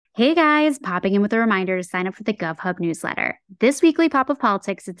Hey guys, popping in with a reminder to sign up for the GovHub newsletter. This weekly pop of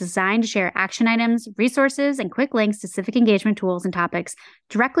politics is designed to share action items, resources, and quick links to civic engagement tools and topics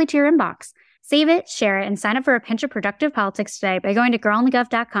directly to your inbox. Save it, share it, and sign up for a pinch of productive politics today by going to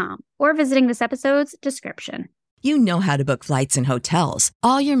girlonthegov.com or visiting this episode's description. You know how to book flights and hotels.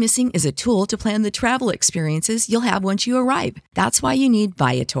 All you're missing is a tool to plan the travel experiences you'll have once you arrive. That's why you need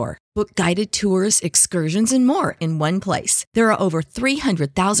Viator. Book guided tours, excursions, and more in one place. There are over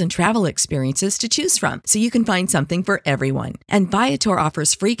 300,000 travel experiences to choose from, so you can find something for everyone. And Viator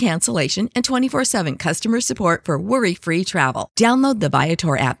offers free cancellation and 24/7 customer support for worry-free travel. Download the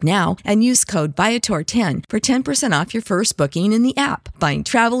Viator app now and use code Viator10 for 10% off your first booking in the app. Find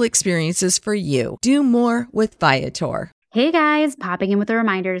travel experiences for you. Do more with Viator. Hey guys, popping in with a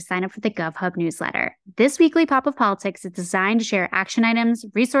reminder to sign up for the GovHub newsletter. This weekly pop of politics is designed to share action items,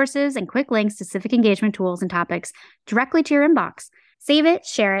 resources, and quick links to civic engagement tools and topics directly to your inbox. Save it,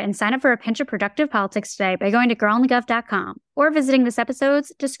 share it, and sign up for a pinch of productive politics today by going to girlonthegov.com or visiting this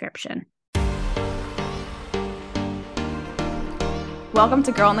episode's description. Welcome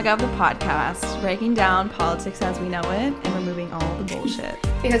to Girl on the Gov, the podcast, breaking down politics as we know it and removing all the bullshit.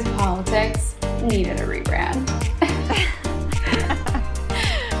 Because politics needed a rebrand.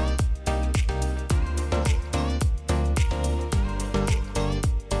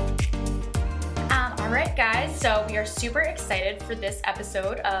 All right, guys, so we are super excited for this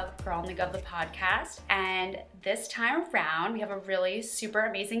episode of Girl on the Gov, the podcast. And this time around, we have a really super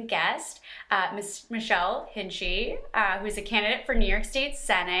amazing guest, Miss Michelle Hinchey, who is a candidate for New York State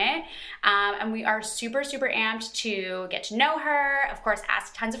Senate. And we are super, super amped to get to know her, of course,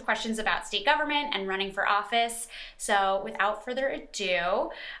 ask tons of questions about state government and running for office. So without further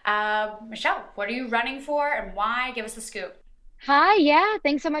ado, Michelle, what are you running for and why? Give us the scoop. Hi, yeah,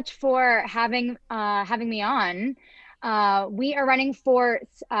 thanks so much for having me on. We are running for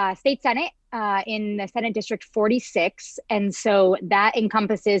state senate in the Senate District 46, and so that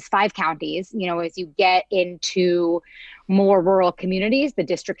encompasses 5 counties. You know, as you get into more rural communities, the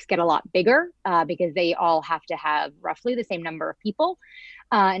districts get a lot bigger because they all have to have roughly the same number of people.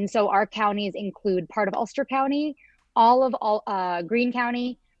 And so our counties include part of Ulster County, all of Greene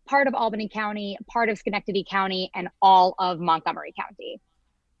County, part of Albany County, part of Schenectady County, and all of Montgomery County.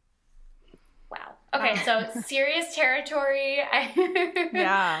 Wow. Okay, so serious territory.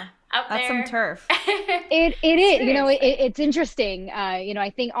 Yeah, out that's there. some turf. It is. You know, it's interesting. You know,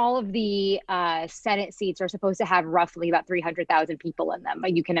 I think all of the Senate seats are supposed to have roughly about 300,000 people in them.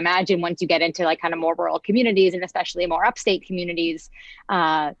 But you can imagine once you get into like kind of more rural communities and especially more upstate communities,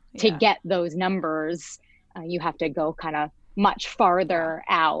 to get those numbers, you have to go kind of much farther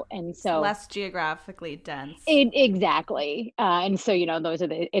out, and so less geographically dense. Exactly. And so, you know, those are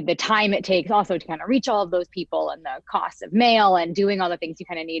the time it takes also to kind of reach all of those people, and the cost of mail and doing all the things you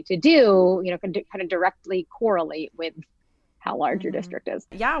kind of need to do, you know, can kind of directly correlate with how large your district is.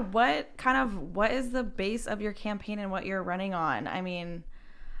 Yeah. What is the base of your campaign and what you're running on? I mean,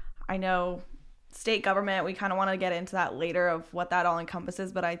 I know state government, we kind of want to get into that later of what that all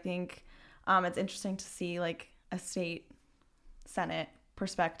encompasses, but I think it's interesting to see like a state Senate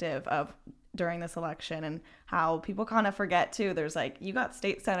perspective of during this election and how people kind of forget too. There's like, you got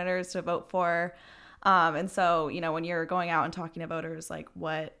state senators to vote for. And so, you know, when you're going out and talking to voters, like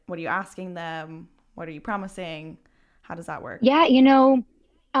what are you asking them? What are you promising? How does that work? Yeah, you know,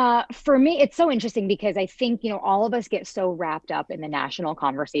 for me, it's so interesting because I think, you know, all of us get so wrapped up in the national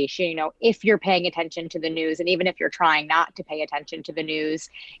conversation. You know, if you're paying attention to the news, and even if you're trying not to pay attention to the news,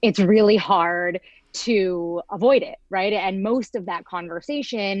 it's really hard to avoid it, right? And most of that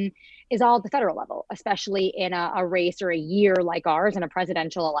conversation is all at the federal level, especially in a race or a year like ours in a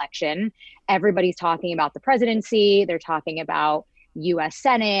presidential election. Everybody's talking about the presidency, they're talking about US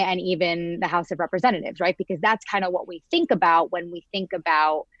Senate and even the House of Representatives, right? Because that's kind of what we think about when we think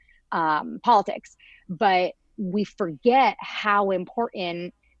about politics. But we forget how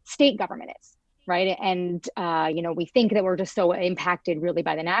important state government is, right? And, you know, we think that we're just so impacted really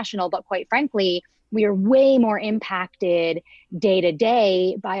by the national, but quite frankly, we are way more impacted day to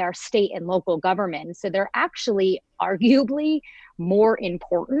day by our state and local government. So they're actually arguably more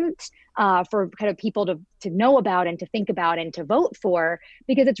important for kind of people to know about and to think about and to vote for,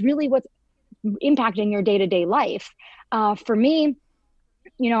 because it's really what's impacting your day-to-day life. For me,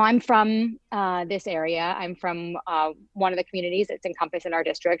 you know, I'm from this area. I'm from one of the communities that's encompassed in our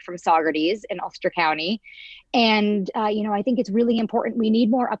district, from Saugerties in Ulster County. And, you know, I think it's really important. We need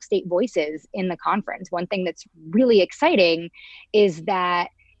more upstate voices in the conference. One thing that's really exciting is that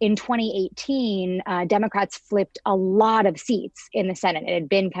in 2018, Democrats flipped a lot of seats in the Senate. It had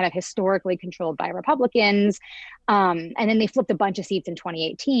been kind of historically controlled by Republicans. And then they flipped a bunch of seats in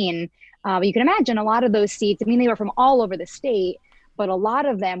 2018. But you can imagine a lot of those seats, I mean, they were from all over the state, but a lot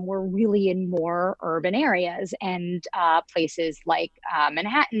of them were really in more urban areas and places like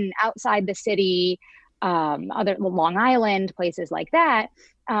Manhattan, outside the city, other Long Island, places like that.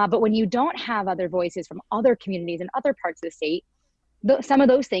 But when you don't have other voices from other communities and other parts of the state, some of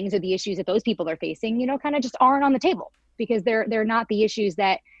those things are the issues that those people are facing, you know, kind of just aren't on the table because they're not the issues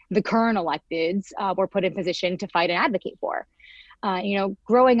that the current electeds were put in position to fight and advocate for. You know,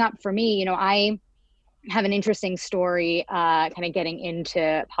 growing up for me, you know, I have an interesting story kind of getting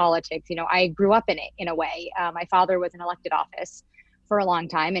into politics. You know, I grew up in it in a way. My father was in elected office for a long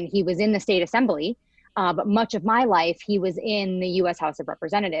time and he was in the state assembly. But much of my life, he was in the U.S. House of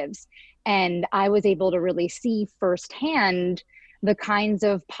Representatives. And I was able to really see firsthand the kinds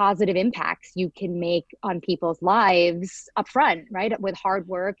of positive impacts you can make on people's lives up front, right? With hard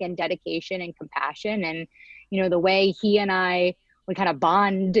work and dedication and compassion. And, you know, the way he and I would kind of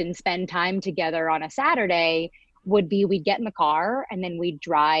bond and spend time together on a Saturday would be we'd get in the car and then we'd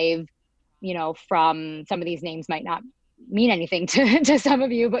drive, you know, from, some of these names might not mean anything to some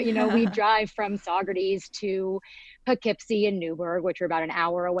of you, but, you know, we drive from Saugerties to Poughkeepsie and Newburgh, which are about an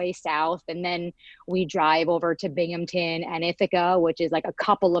hour away south. And then we drive over to Binghamton and Ithaca, which is like a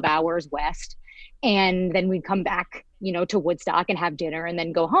couple of hours west. And then we'd come back, you know, to Woodstock and have dinner and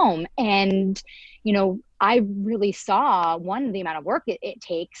then go home. And, you know, I really saw, one, the amount of work it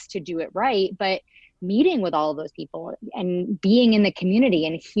takes to do it right, but meeting with all of those people and being in the community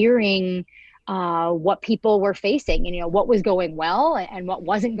and hearing what people were facing and, you know, what was going well and what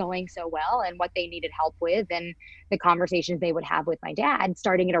wasn't going so well and what they needed help with, and the conversations they would have with my dad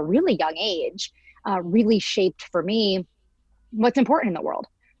starting at a really young age really shaped for me what's important in the world,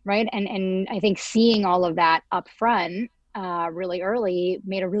 right? And I think seeing all of that up front really early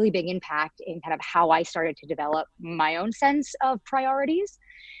made a really big impact in kind of how I started to develop my own sense of priorities.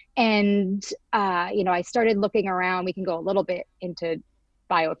 And, you know, I started looking around. We can go a little bit into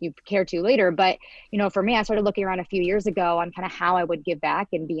bio if you care to later, but, you know, for me, I started looking around a few years ago on kind of how I would give back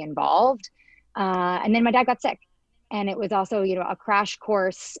and be involved. And then my dad got sick. And it was also, you know, a crash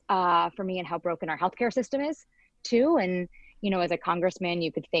course for me in how broken our healthcare system is too. And, you know, as a congressman,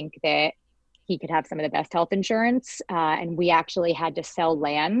 you could think that he could have some of the best health insurance. And we actually had to sell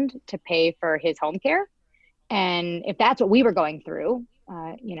land to pay for his home care. And if that's what we were going through,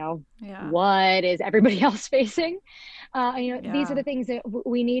 you know, what is everybody else facing? You know, these are the things that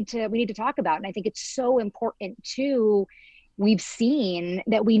we need to talk about. And I think it's so important too. We've seen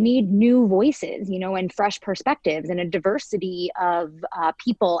that we need new voices, you know, and fresh perspectives and a diversity of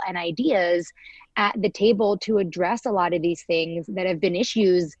people and ideas at the table to address a lot of these things that have been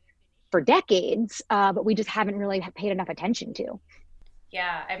issues for decades, but we just haven't really paid enough attention to.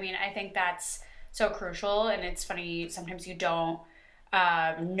 Yeah, I mean, I think that's so crucial. And it's funny, sometimes you don't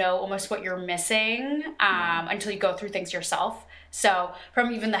know almost what you're missing until you go through things yourself. So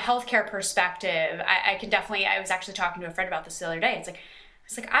from even the healthcare perspective, I can definitely, I was actually talking to a friend about this the other day. It's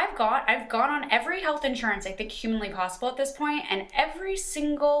like I've gone on every health insurance I think humanly possible at this point, and every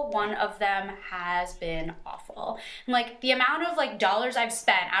single one of them has been awful. And like the amount of like dollars I've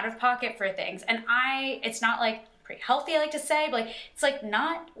spent out of pocket for things, and it's not like pretty healthy, I like to say, but like it's like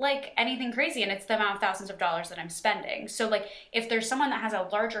not like anything crazy, and it's the amount of thousands of dollars that I'm spending. So like if there's someone that has a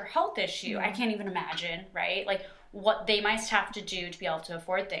larger health issue, I can't even imagine, right? Like what they might have to do to be able to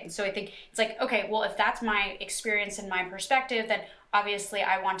afford things. So I think it's like, okay, well, if that's my experience and my perspective, then obviously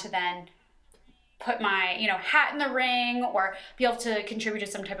I want to then put my, you know, hat in the ring or be able to contribute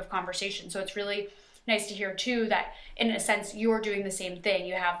to some type of conversation. So it's really nice to hear too that in a sense you're doing the same thing.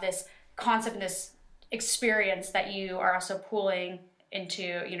 You have this concept and this experience that you are also pulling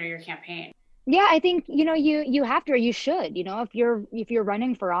into, you know, your campaign. Yeah, I think, you know, you have to, or you should, you know, if you're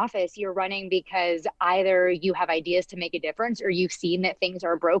running for office, you're running because either you have ideas to make a difference or you've seen that things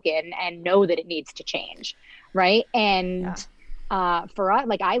are broken and know that it needs to change. Right. And for us,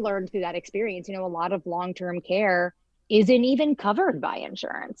 like I learned through that experience, you know, a lot of long-term care isn't even covered by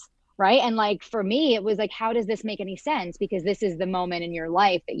insurance. Right. And like, for me, it was like, how does this make any sense? Because this is the moment in your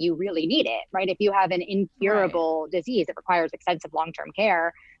life that you really need it. Right. If you have an incurable disease that requires extensive long-term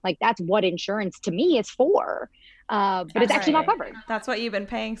care, like that's what insurance to me is for. But it's actually not covered. That's what you've been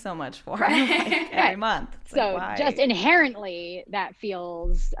paying so much for like, every month. It's so like, just inherently that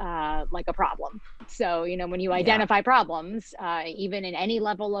feels like a problem. So, you know, when you identify problems, even in any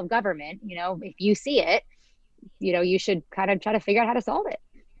level of government, you know, if you see it, you know, you should kind of try to figure out how to solve it.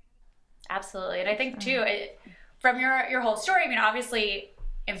 Absolutely. And I think too, from your whole story, I mean, obviously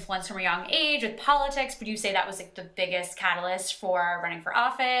influence from a young age with politics? Would you say that was like the biggest catalyst for running for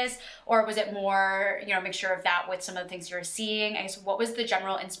office? Or was it more, you know, a mixture of that with some of the things you were seeing? I guess, what was the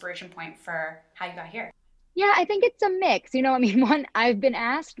general inspiration point for how you got here? Yeah, I think it's a mix. You know, I mean, I've been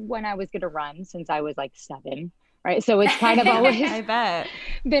asked when I was going to run since I was like 7, right? So it's kind of always I bet.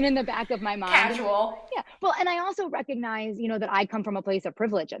 been in the back of my mind. Casual. Yeah. Well, and I also recognize, you know, that I come from a place of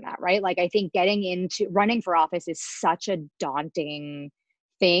privilege in that, right? Like, I think getting into running for office is such a daunting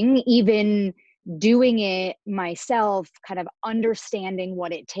thing, even doing it myself, kind of understanding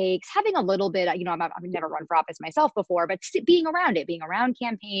what it takes, having a little bit, you know, I've never run for office myself before, but being around it, being around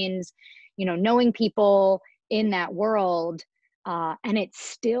campaigns, you know, knowing people in that world. And it's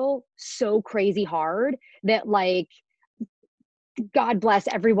still so crazy hard that, like, God bless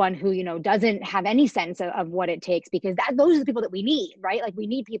everyone who, you know, doesn't have any sense of what it takes, because those are the people that we need, right? Like, we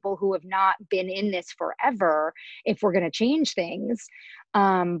need people who have not been in this forever if we're going to change things.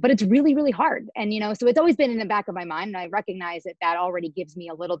 But it's really, really hard. And, you know, so it's always been in the back of my mind. And I recognize that already gives me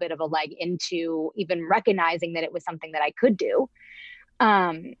a little bit of a leg into even recognizing that it was something that I could do.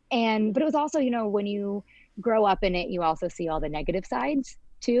 But it was also, you know, when you grow up in it, you also see all the negative sides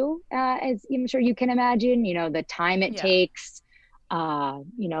too, as I'm sure you can imagine, you know, the time it takes.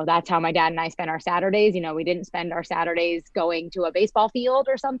 You know, that's how my dad and I spent our Saturdays. You know, we didn't spend our Saturdays going to a baseball field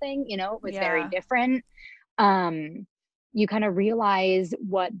or something, you know, it was very different. You kind of realize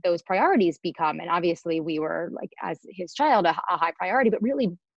what those priorities become. And obviously we were, like, as his child, a high priority, but really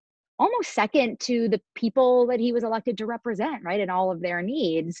almost second to the people that he was elected to represent, right? And all of their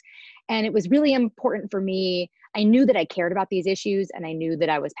needs. And it was really important for me. I knew that I cared about these issues and I knew that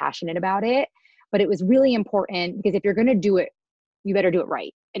I was passionate about it, but it was really important because if you're going to do it, you better do it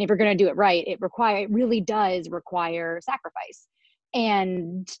right. And if you're going to do it right, it really does require sacrifice.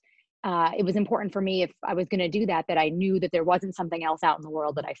 And it was important for me, if I was going to do that, that I knew that there wasn't something else out in the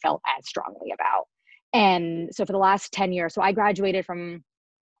world that I felt as strongly about. And so for the last 10 years, so I graduated from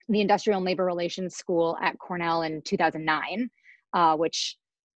the Industrial and Labor Relations School at Cornell in 2009, which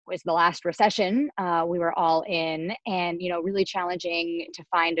was the last recession we were all in, and, you know, really challenging to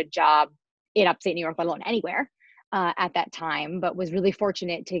find a job in upstate New York, let alone anywhere at that time, but was really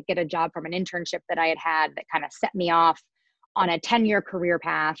fortunate to get a job from an internship that I had that kind of set me off on a 10-year career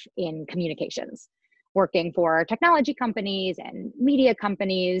path in communications, working for technology companies and media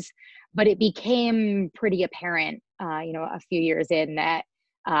companies. But it became pretty apparent, you know, a few years in that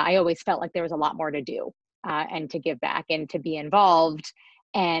I always felt like there was a lot more to do and to give back and to be involved.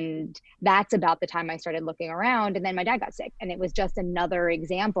 And that's about the time I started looking around. And then my dad got sick, and it was just another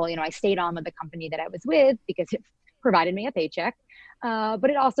example. You know, I stayed on with the company that I was with because it provided me a paycheck, but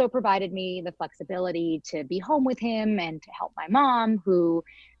it also provided me the flexibility to be home with him and to help my mom, who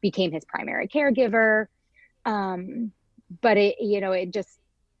became his primary caregiver. But it, you know, it just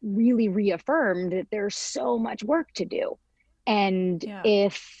really reaffirmed that there's so much work to do. And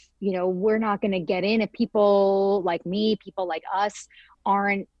if, you know, we're not going to get in, if people like me, people like us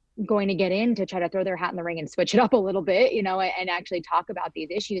aren't going to get in to try to throw their hat in the ring and switch it up a little bit, you know, and actually talk about these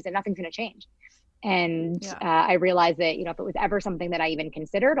issues, then nothing's going to change. And I realized that, you know, if it was ever something that I even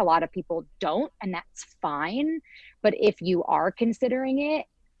considered, a lot of people don't, and that's fine. But if you are considering it,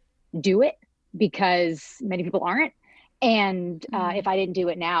 do it, because many people aren't. And if I didn't do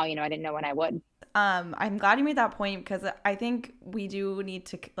it now, you know, I didn't know when I would. I'm glad you made that point, because I think we do need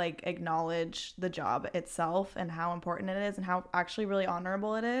to, like, acknowledge the job itself and how important it is and how actually really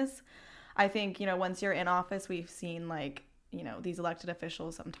honorable it is. I think, you know, once you're in office, we've seen, like, you know, these elected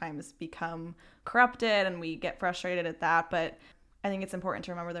officials sometimes become corrupted, and we get frustrated at that. But I think it's important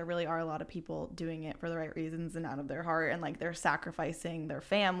to remember there really are a lot of people doing it for the right reasons and out of their heart, and, like, they're sacrificing their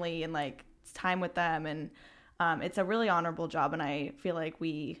family and, like, time with them. And it's a really honorable job. And I feel like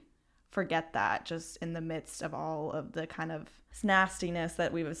we forget that just in the midst of all of the kind of nastiness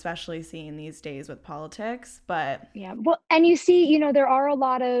that we've especially seen these days with politics. But yeah, well, and you see, you know, there are a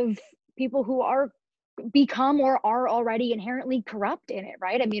lot of people who are become or are already inherently corrupt in it,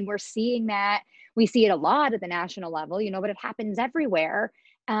 right? I mean, we're seeing that. We see it a lot at the national level, you know, but it happens everywhere.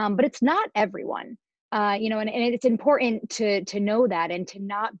 But it's not everyone, you know, and it's important to know that, and to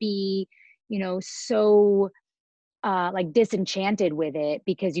not be, you know, so like disenchanted with it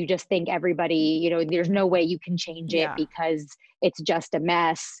because you just think everybody, you know, there's no way you can change it because it's just a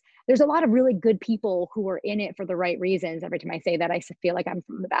mess. There's a lot of really good people who are in it for the right reasons. Every time I say that, I feel like I'm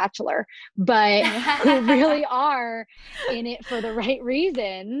from The Bachelor, but who really are in it for the right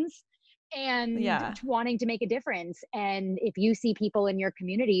reasons and wanting to make a difference. And if you see people in your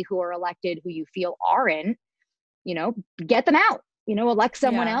community who are elected who you feel aren't, you know, get them out. elect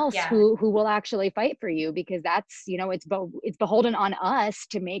someone else Yeah. who will actually fight for you, because that's, it's beholden on us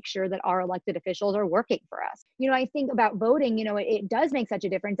to make sure that our elected officials are working for us. I think about voting, it does make such a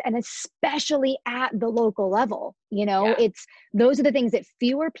difference, and especially at the local level. Yeah. It's those are the things that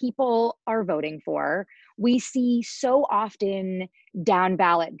fewer people are voting for. We see so often down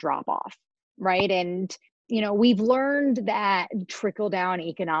ballot drop off, right? And we've learned that trickle down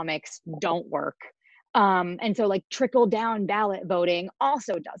economics don't work. And so like trickle down ballot voting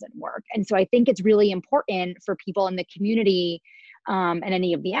also doesn't work. And so I think it's really important for people in the community, and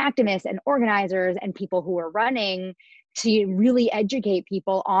any of the activists and organizers and people who are running, to really educate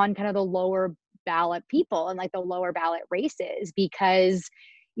people on kind of the lower ballot people and like the lower ballot races, because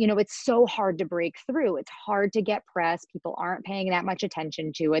it's so hard to break through. It's hard to get press. People aren't paying that much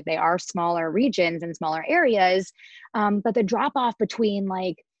attention to it. They are smaller regions and smaller areas. But the drop off between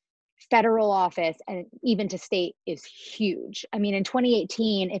like federal office and even to state is huge. I mean, in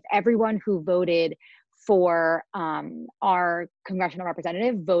 2018, if everyone who voted for our congressional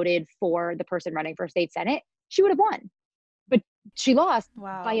representative voted for the person running for state senate, she would have won. But she lost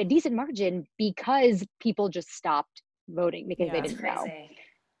by a decent margin because people just stopped voting because they didn't know.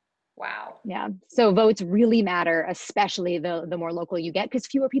 Wow. Yeah. So votes really matter, especially the more local you get, because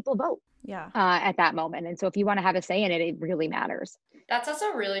fewer people vote. Yeah. At that moment. And so if you want to have a say in it, it really matters. That's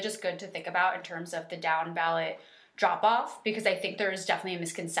also really just good to think about in terms of the down ballot drop off, because I think there is definitely a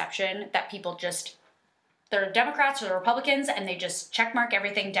misconception that people just, they're Democrats or they're Republicans and they just check mark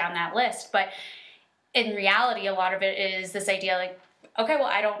everything down that list. But in reality, a lot of it is this idea like, okay, well,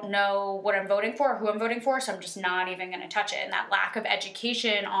 I don't know what I'm voting for or who I'm voting for, so I'm just not even going to touch it. And that lack of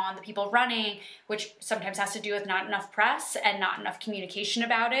education on the people running, which sometimes has to do with not enough press and not enough communication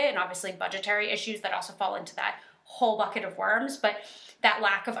about it, and obviously budgetary issues that also fall into that whole bucket of worms. But that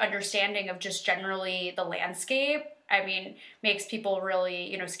lack of understanding of just generally the landscape, I mean, makes people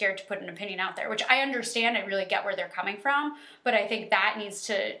really, scared to put an opinion out there, which I understand. I really get where they're coming from. But I think that needs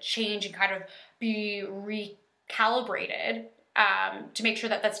to change and kind of be recalibrated to make sure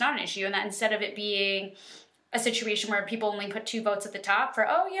that that's not an issue, and that instead of it being a situation where people only put 2 votes at the top for,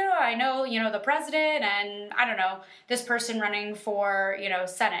 I know, the president and I don't know, this person running for,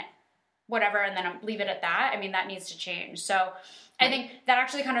 Senate, whatever, and then leave it at that. I mean, that needs to change. So I think that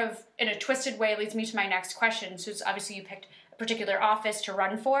actually kind of, in a twisted way, leads me to my next question. So obviously you picked a particular office to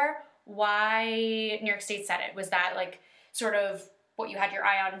run for. Why New York State Senate? Was that like sort of what you had your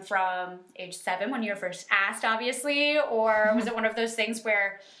eye on from age 7 when you were first asked, obviously, or was it one of those things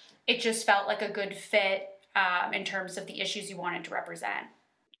where it just felt like a good fit in terms of the issues you wanted to represent?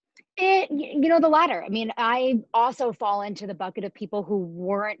 The latter. I mean, I also fall into the bucket of people who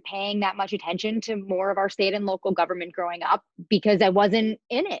weren't paying that much attention to more of our state and local government growing up because I wasn't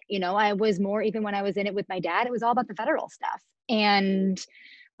in it. I was more, even when I was in it with my dad, it was all about the federal stuff. And,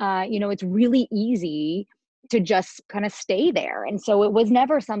 it's really easy to just kind of stay there. And so it was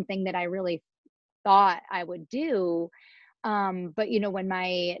never something that I really thought I would do. But when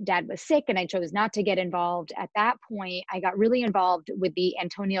my dad was sick and I chose not to get involved at that point, I got really involved with the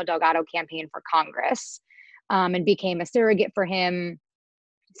Antonio Delgado campaign for Congress, and became a surrogate for him,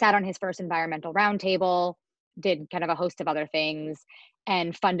 sat on his first environmental roundtable, did kind of a host of other things.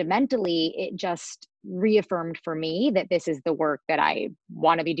 And fundamentally, it just reaffirmed for me that this is the work that I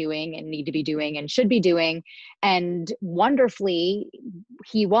want to be doing and need to be doing and should be doing. And wonderfully,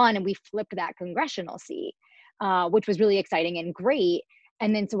 he won and we flipped that congressional seat, which was really exciting and great.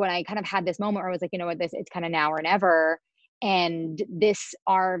 And then so when I kind of had this moment where I was like, it's kind of now or never. And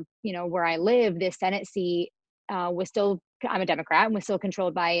where I live, this Senate seat was still, I'm a Democrat, and was still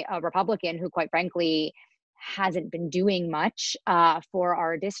controlled by a Republican who, quite frankly, hasn't been doing much for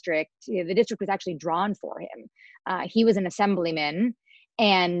our district. The district was actually drawn for him. He was an assemblyman,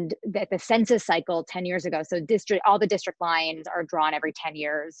 and that the census cycle 10 years ago, so all the district lines are drawn every 10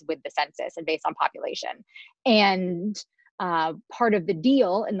 years with the census and based on population. And part of the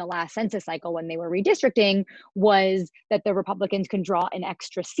deal in the last census cycle when they were redistricting was that the Republicans can draw an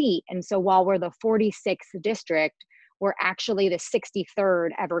extra seat. And so while we're the 46th district, we're actually the 63rd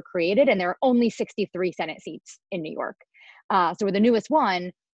ever created, and there are only 63 Senate seats in New York. So we're the newest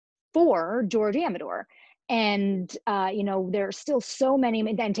one for George Amador. And, there's still so many,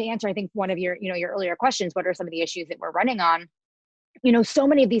 and then to answer, I think one of your earlier questions, what are some of the issues that we're running on? So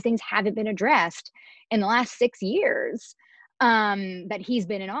many of these things haven't been addressed in the last 6 years that he's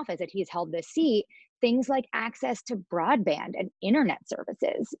been in office, that he's held this seat. Things like access to broadband and internet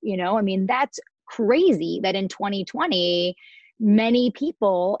services, that's crazy that in 2020, many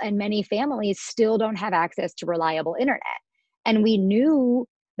people and many families still don't have access to reliable internet. And we knew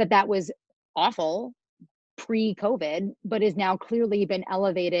that was awful pre-COVID, but is now clearly been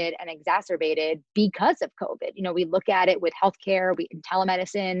elevated and exacerbated because of COVID. We look at it with healthcare, in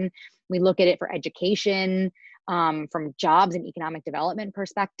telemedicine, we look at it for education, from jobs and economic development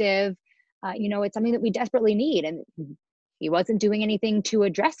perspective. It's something that we desperately need, and he wasn't doing anything to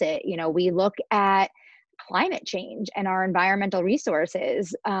address it. We look at climate change and our environmental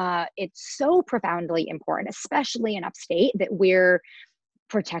resources. It's so profoundly important, especially in upstate, that we're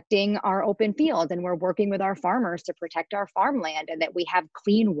protecting our open fields and we're working with our farmers to protect our farmland, and that we have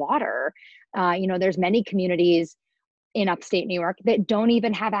clean water. There's many communities in upstate New York that don't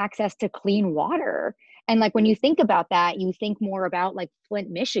even have access to clean water. And like, when you think about that, you think more about like Flint,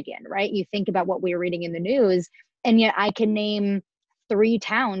 Michigan, right? You think about what we're reading in the news. And yet I can name 3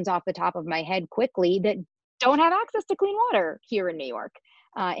 towns off the top of my head quickly that don't have access to clean water here in New York,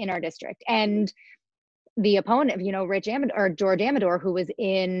 in our district. And the opponent, George Amador, who was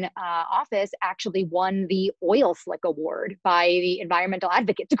in office, actually won the oil slick award by the Environmental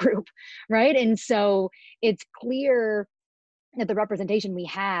Advocates Group, right? And so it's clear that the representation we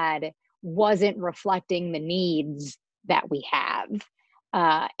had wasn't reflecting the needs that we have.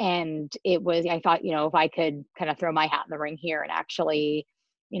 And I thought, if I could kind of throw my hat in the ring here and actually,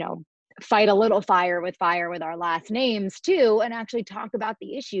 fight a little fire with our last names too, and actually talk about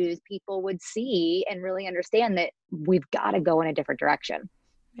the issues, people would see and really understand that we've got to go in a different direction.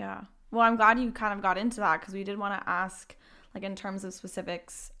 Yeah. Well, I'm glad you kind of got into that, because we did want to ask, like, in terms of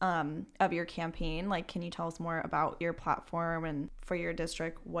specifics of your campaign, like, can you tell us more about your platform and for your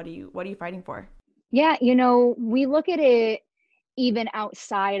district? What are you fighting for? Yeah, we look at it even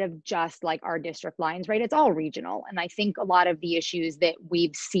outside of just like our district lines, right? It's all regional. And I think a lot of the issues that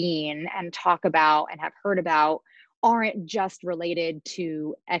we've seen and talk about and have heard about aren't just related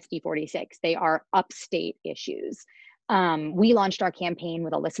to SD 46. They are upstate issues. We launched our campaign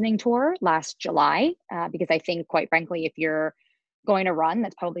with a listening tour last July, because I think, quite frankly, if you're going to run,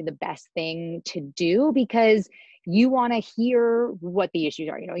 that's probably the best thing to do, because you want to hear what the issues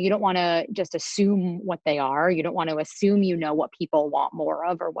are. You don't want to just assume what they are. You don't want to assume what people want more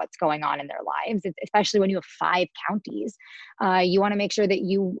of or what's going on in their lives, especially when you have 5 counties. You want to make sure that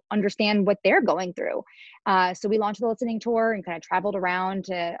you understand what they're going through. So we launched the listening tour and kind of traveled around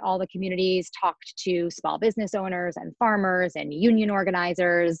to all the communities, talked to small business owners and farmers and union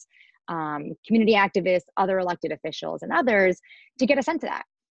organizers, community activists, other elected officials, and others, to get a sense of that.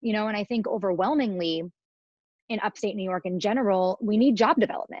 And I think overwhelmingly, in upstate New York in general, we need job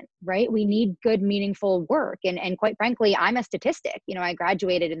development, right? We need good, meaningful work. And quite frankly, I'm a statistic. I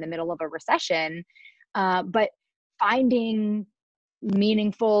graduated in the middle of a recession, but finding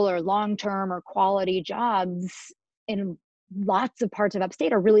meaningful or long-term or quality jobs in lots of parts of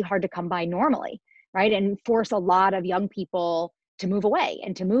upstate are really hard to come by normally, right? And force a lot of young people to move away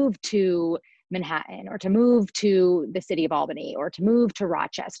and to move to Manhattan, or to move to the city of Albany, or to move to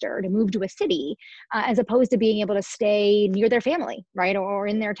Rochester, or to move to a city, as opposed to being able to stay near their family, right? Or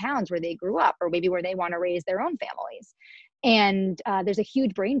in their towns where they grew up, or maybe where they want to raise their own families. And there's a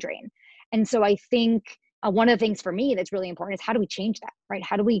huge brain drain. And so I think one of the things for me that's really important is, how do we change that, right?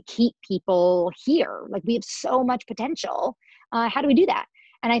 How do we keep people here? Like, we have so much potential. How do we do that?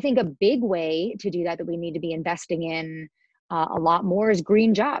 And I think a big way to do that we need to be investing in a lot more is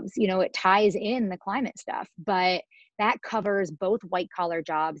green jobs. It ties in the climate stuff, but that covers both white collar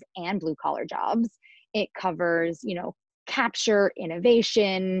jobs and blue collar jobs. It covers, capture,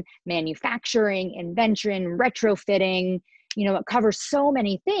 innovation, manufacturing, invention, retrofitting. It covers so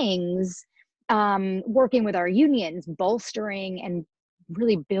many things. Working with our unions, bolstering and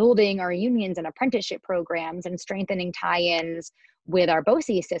really building our unions and apprenticeship programs, and strengthening tie-ins with our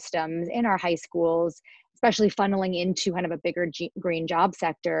BOCES systems in our high schools, especially funneling into kind of a bigger green job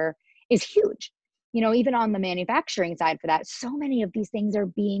sector, is huge. Even on the manufacturing side for that, so many of these things are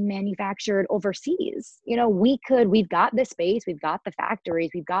being manufactured overseas. We've got the space, we've got the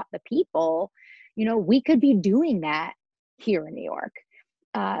factories, we've got the people, we could be doing that here in New York.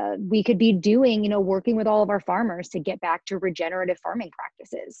 We could be doing, working with all of our farmers to get back to regenerative farming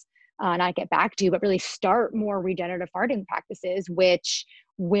practices. Not get back to, but really start more regenerative farming practices, which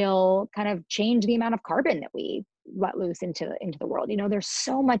will kind of change the amount of carbon that we let loose into the world. There's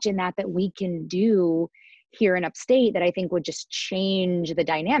so much in that we can do here in upstate that I think would just change the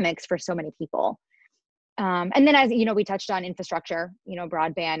dynamics for so many people. And then, as we touched on infrastructure,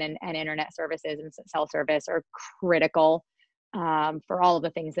 broadband and internet services and cell service are critical for all of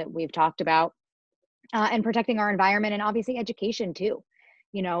the things that we've talked about, and protecting our environment, and obviously education too.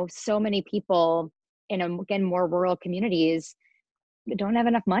 So many people in, again, more rural communities don't have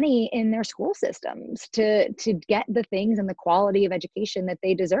enough money in their school systems to get the things and the quality of education that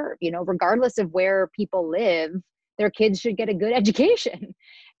they deserve. Regardless of where people live, their kids should get a good education.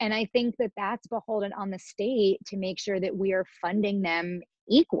 And I think that that's beholden on the state to make sure that we are funding them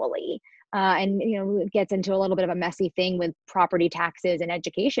equally. And it gets into a little bit of a messy thing with property taxes and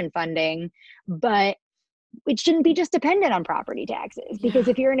education funding, but it shouldn't be just dependent on property taxes, because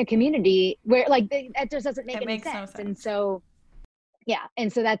if you're in a community where that just doesn't make any sense. No sense. And so,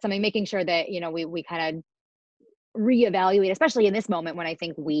 that's something, making sure that, we kind of reevaluate, especially in this moment when I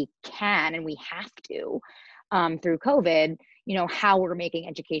think we can and we have to, through COVID, how we're making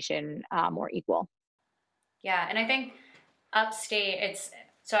education more equal. Yeah. And I think upstate,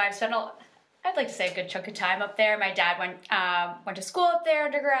 I'd like to say a good chunk of time up there. My dad went to school up there,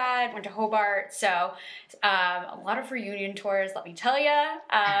 undergrad, went to Hobart. So a lot of reunion tours, let me tell you,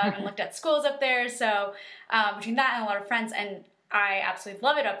 and looked at schools up there. So between that and a lot of friends, and I absolutely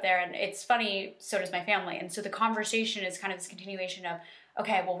love it up there. And it's funny, so does my family. And so the conversation is kind of this continuation of,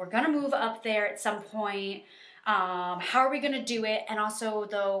 okay, well, we're going to move up there at some point. How are we going to do it? And also,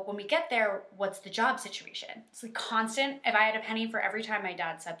 though, when we get there, what's the job situation? It's like constant. If I had a penny for every time my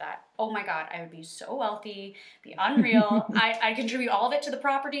dad said that, oh my God, I would be so wealthy, be unreal. I'd contribute all of it to the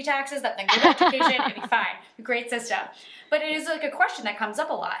property taxes, that then good education, it'd be fine. Great system. But it is like a question that comes up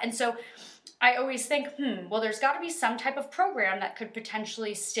a lot. And so I always think, well, there's got to be some type of program that could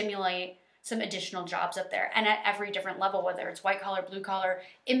potentially stimulate some additional jobs up there, and at every different level, whether it's white collar, blue collar,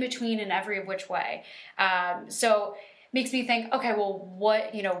 in between, and every which way. So makes me think, okay, well,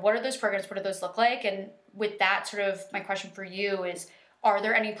 what are those programs? What do those look like? And with that, sort of my question for you is, are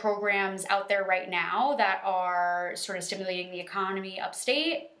there any programs out there right now that are sort of stimulating the economy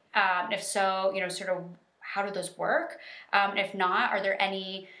upstate? If so, sort of how do those work? If not, are there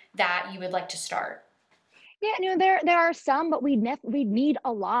any that you would like to start? Yeah, there are some, but we need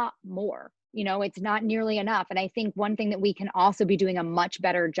a lot more. It's not nearly enough. And I think one thing that we can also be doing a much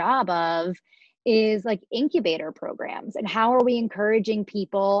better job of is like incubator programs. And how are we encouraging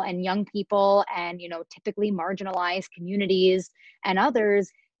people and young people and, typically marginalized communities and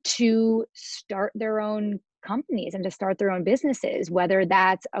others to start their own companies and to start their own businesses, whether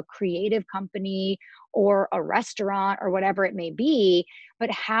that's a creative company or a restaurant or whatever it may be.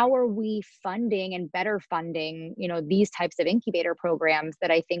 But how are we funding and better funding, these types of incubator programs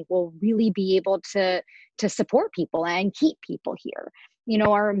that I think will really be able to support people and keep people here?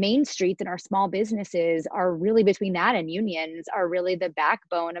 Our main streets and our small businesses are really, between that and unions, are really the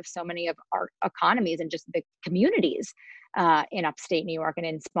backbone of so many of our economies and just the communities in upstate New York and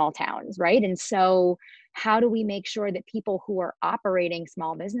in small towns, right? And so how do we make sure that people who are operating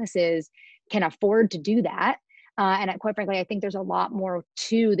small businesses can afford to do that? And quite frankly, I think there's a lot more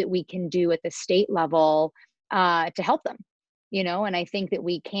too that we can do at the state level to help them, and I think that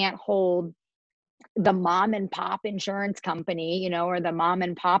we can't hold the mom and pop insurance company, or the mom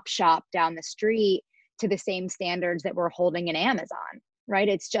and pop shop down the street to the same standards that we're holding in Amazon, right?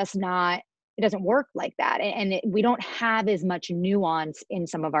 It's just not, it doesn't work like that. And we don't have as much nuance in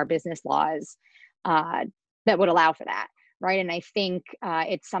some of our business laws that would allow for that, right? And I think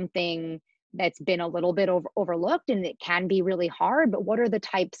it's something that's been a little bit overlooked, and it can be really hard. But what are the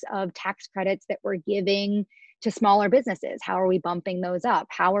types of tax credits that we're giving to smaller businesses? How are we bumping those up?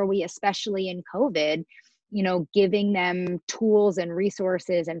 How are we, especially in COVID, giving them tools and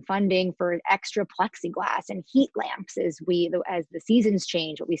resources and funding for extra plexiglass and heat lamps as the seasons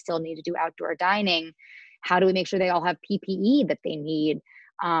change, but we still need to do outdoor dining? How do we make sure they all have PPE that they need,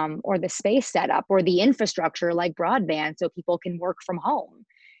 or the space setup or the infrastructure like broadband so people can work from home?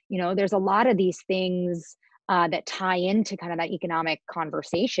 There's a lot of these things that tie into kind of that economic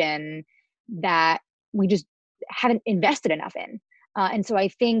conversation that we just haven't invested enough in. And so I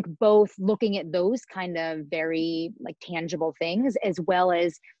think both looking at those kind of very tangible things, as well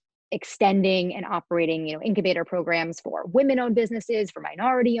as extending and operating, incubator programs for women-owned businesses, for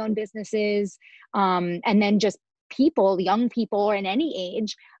minority-owned businesses, and then just people, young people in any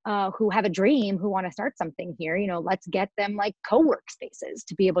age who have a dream, who want to start something here, let's get them co-work spaces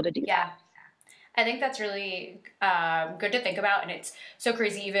to be able to do that. I think that's really good to think about. And it's so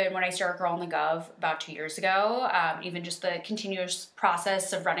crazy, even when I started Girl on the Gov about 2 years ago, even just the continuous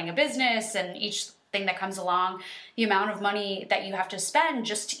process of running a business and each thing that comes along, the amount of money that you have to spend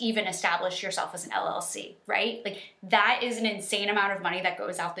just to even establish yourself as an LLC, right? That is an insane amount of money that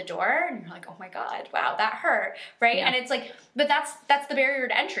goes out the door. And you're like, oh my God, wow, that hurt, right? Yeah. And it's but that's the barrier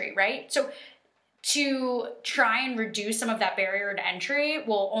to entry, right? So to try and reduce some of that barrier to entry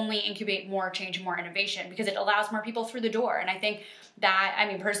will only incubate more change and more innovation, because it allows more people through the door. And I think that, I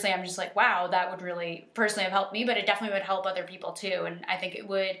mean, personally, I'm just like, wow, that would really personally have helped me, but it definitely would help other people too. And I think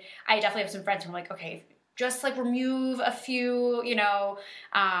I definitely have some friends who are like, okay, just like remove a few,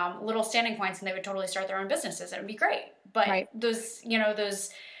 little standing points and they would totally start their own businesses. It would be great. But those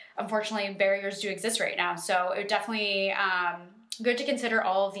unfortunately barriers do exist right now. So it would definitely good to consider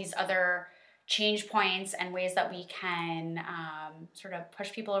all of these other change points and ways that we can sort of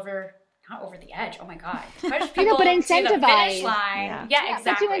push people not over the edge. Oh my God. Push people but to the finish incentivize. line. Yeah,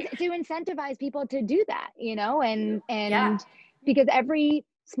 exactly. But to incentivize people to do that, and because every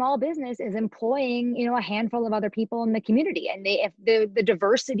small business is employing, a handful of other people in the community, and if the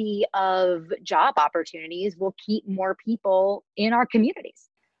diversity of job opportunities will keep more people in our communities.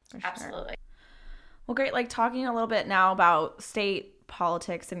 For sure. Absolutely. Well, great. Like talking a little bit now about state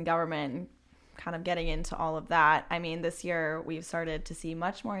politics and government, kind of getting into all of that. I mean, this year we've started to see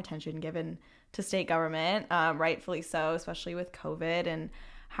much more attention given to state government, rightfully so, especially with COVID and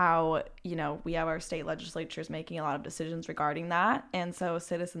how, we have our state legislatures making a lot of decisions regarding that. And so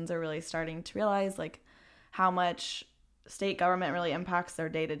citizens are really starting to realize like how much state government really impacts their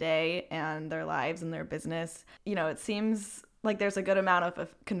day-to-day and their lives and their business. It seems like there's a good amount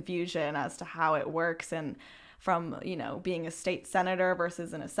of confusion as to how it works, and from, being a state senator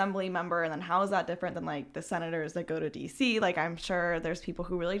versus an assembly member, and then how is that different than like the senators that go to DC? Like, I'm sure there's people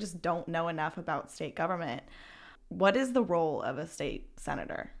who really just don't know enough about state government. What is the role of a state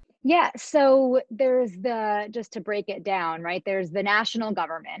senator? Yeah, so there's just to break it down, right? There's the national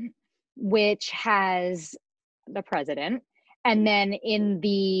government, which has the president, and then in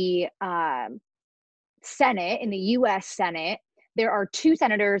the Senate, in the U.S. Senate, there are 2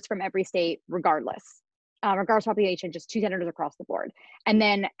 senators from every state, regardless of population, just 2 senators across the board. And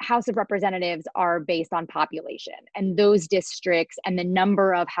then House of Representatives are based on population, and those districts and the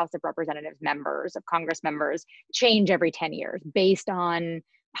number of House of Representatives members, of Congress members, change every 10 years based on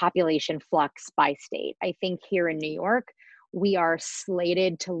population flux by state. I think here in New York, we are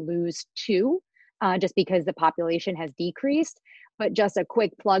slated to lose 2 just because the population has decreased. But just a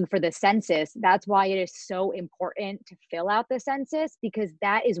quick plug for the census. That's why it is so important to fill out the census, because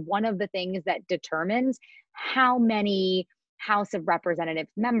that is one of the things that determines how many House of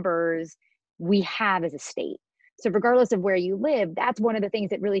Representatives members we have as a state. So regardless of where you live, that's one of the things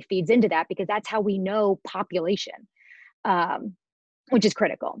that really feeds into that, because that's how we know population, which is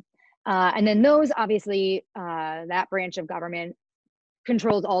critical. And then those, obviously, that branch of government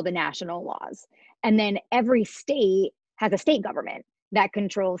controls all the national laws. And then every state has a state government that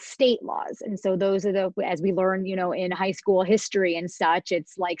controls state laws. And so those are as we learn, in high school history and such,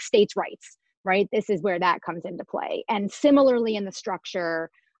 it's like states' rights, right? This is where that comes into play. And similarly, in the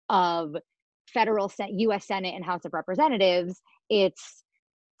structure of federal U.S. Senate and House of Representatives, it's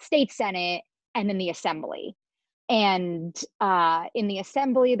state Senate and then the Assembly. And in the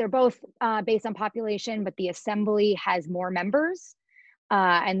Assembly, they're both based on population, but the Assembly has more members.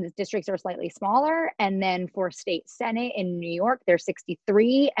 And the districts are slightly smaller. And then for state Senate in New York, they're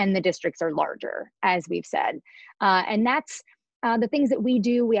 63, and the districts are larger, as we've said. And that's the things that we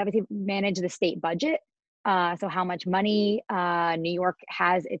do. We obviously manage the state budget. So how much money New York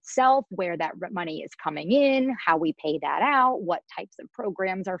has itself, where that money is coming in, how we pay that out, what types of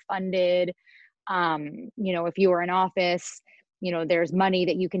programs are funded. If you are in office, there's money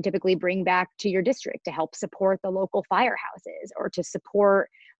that you can typically bring back to your district to help support the local firehouses, or to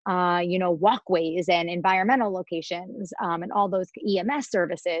support, walkways and environmental locations, and all those EMS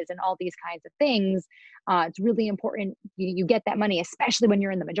services and all these kinds of things. It's really important you get that money, especially when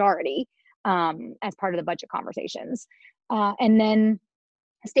you're in the majority, as part of the budget conversations. And then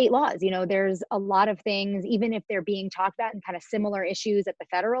state laws, there's a lot of things, even if they're being talked about in kind of similar issues at the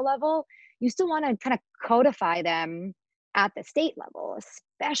federal level, you still want to kind of codify them at the state level,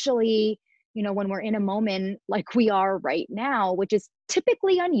 especially, when we're in a moment like we are right now, which is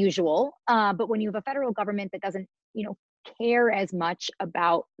typically unusual. But when you have a federal government that doesn't, care as much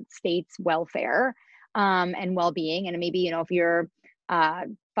about states' welfare and well-being, and maybe, if you're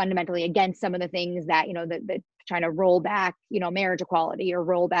fundamentally against some of the things that, that trying to roll back, marriage equality, or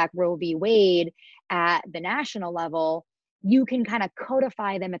roll back Roe v. Wade at the national level, you can kind of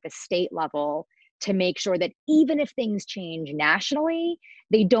codify them at the state level to make sure that even if things change nationally,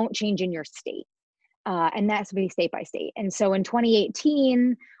 they don't change in your state. And that's be state by state. And so in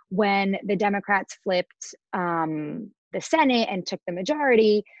 2018, when the Democrats flipped the Senate and took the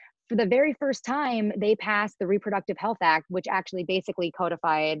majority, for the very first time, they passed the Reproductive Health Act, which actually basically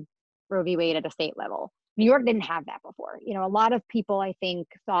codified Roe v. Wade at a state level. New York didn't have that before. You know, a lot of people, I think,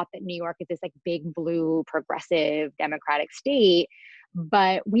 thought that New York is this like big blue progressive democratic state,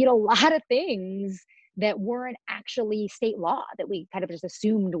 but we had a lot of things that weren't actually state law that we kind of just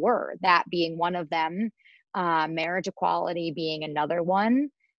assumed were, that being one of them, marriage equality being another one,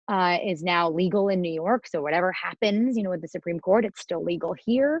 is now legal in New York. So whatever happens, you know, with the Supreme Court, it's still legal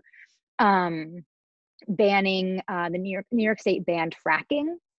here. Banning the New York State banned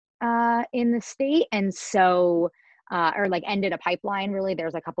fracking in the state, and so or like ended a pipeline. Really,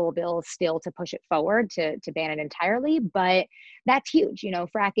 there's a couple of bills still to push it forward to ban it entirely, but that's huge. You know,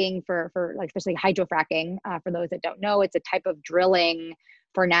 fracking for like especially hydrofracking. For those that don't know, it's a type of drilling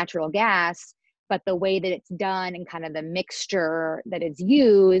for natural gas. But the way that it's done and kind of the mixture that it's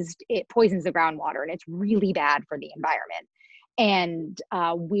used, it poisons the groundwater, and it's really bad for the environment. And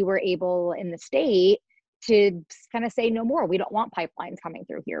we were able in the state to kind of say no more. We don't want pipelines coming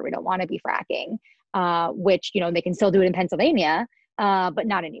through here. We don't want to be fracking, which, you know, they can still do it in Pennsylvania, but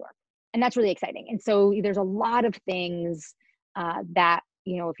not in New York. And that's really exciting. And so there's a lot of things that,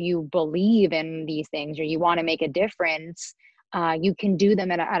 you know, if you believe in these things or you want to make a difference, you can do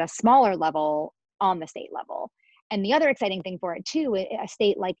them at a smaller level on the state level. And the other exciting thing for it too, a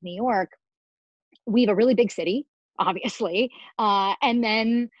state like New York, we have a really big city, obviously, and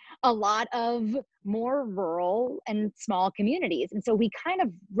then a lot of more rural and small communities. And so we kind of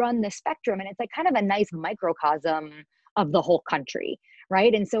run the spectrum, and it's like kind of a nice microcosm of the whole country,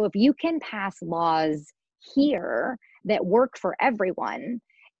 right? And so if you can pass laws here that work for everyone,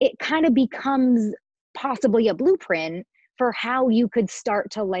 it kind of becomes possibly a blueprint for how you could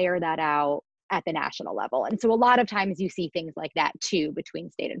start to layer that out at the national level. And so a lot of times you see things like that too between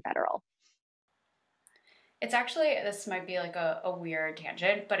state and federal. It's actually, this might be like a weird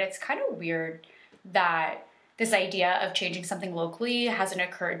tangent, but it's kind of weird that this idea of changing something locally hasn't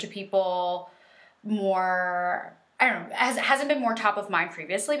occurred to people more, I don't know, hasn't been more top of mind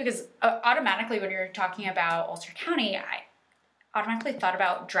previously, because automatically when you're talking about Ulster County, I automatically thought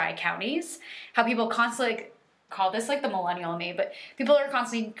about dry counties, how people constantly call this like the millennial in me, but people are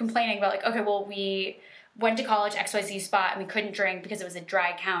constantly complaining about like, okay, well, we went to college XYZ spot and we couldn't drink because it was a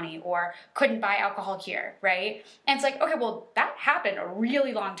dry county, or couldn't buy alcohol here, right? And it's like, okay, well, that happened a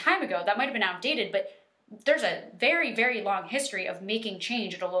really long time ago. That might have been outdated, but there's a very, very long history of making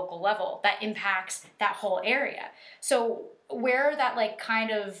change at a local level that impacts that whole area. So where that like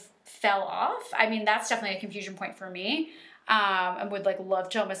kind of fell off, I mean, that's definitely a confusion point for me. And would like love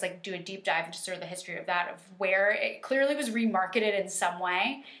to almost like do a deep dive into sort of the history of that, of where it clearly was remarketed in some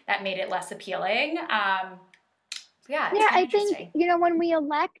way that made it less appealing. Yeah, I think, you know, when we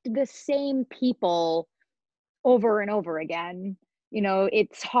elect the same people over and over again, you know,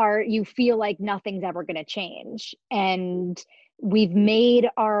 it's hard. You feel like nothing's ever going to change. And we've made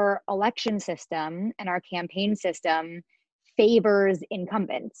our election system and our campaign system favors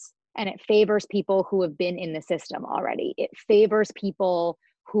incumbents. And it favors people who have been in the system already. It favors people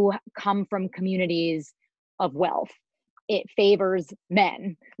who come from communities of wealth. It favors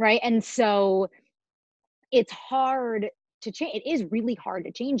men, right? And so it's hard to change. It is really hard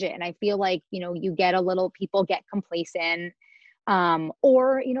to change it. And I feel like, you know, you get people get complacent.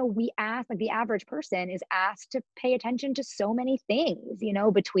 Or, you know, we ask, like the average person is asked to pay attention to so many things, you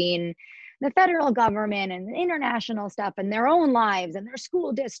know, between the federal government and the international stuff and their own lives and their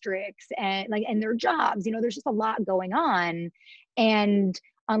school districts and their jobs. You know, there's just a lot going on. And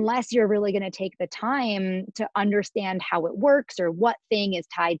unless you're really going to take the time to understand how it works, or what thing is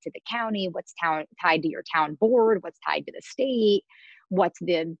tied to the county, what's tied to your town board, what's tied to the state, what's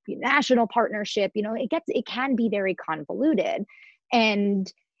the national partnership, you know, it can be very convoluted.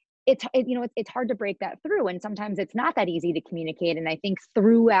 And it's hard to break that through. And sometimes it's not that easy to communicate. And I think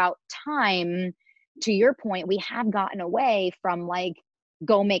throughout time, to your point, we have gotten away from like,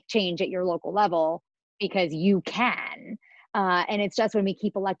 go make change at your local level because you can. And it's just when we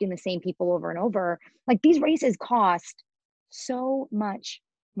keep electing the same people over and over, like these races cost so much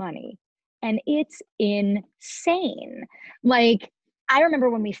money and it's insane. Like I remember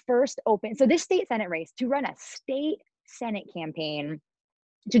when we first opened, so this state Senate race, to run a state Senate campaign,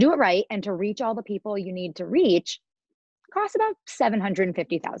 to do it right and to reach all the people you need to reach, costs about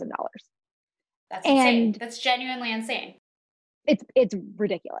 $750,000. That's insane. That's genuinely insane. It's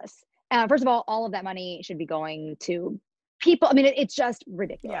ridiculous. First of all of that money should be going to people. I mean, it's just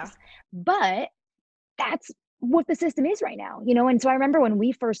ridiculous. Yeah. But that's what the system is right now, you know? And so I remember when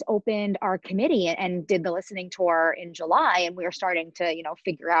we first opened our committee and did the listening tour in July, and we were starting to, you know,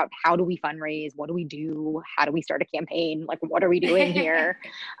 figure out how do we fundraise? What do we do? How do we start a campaign? Like, what are we doing here?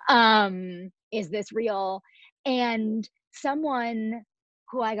 Is this real? And someone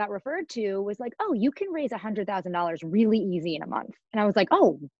who I got referred to was like, oh, you can raise $100,000 really easy in a month. And I was like,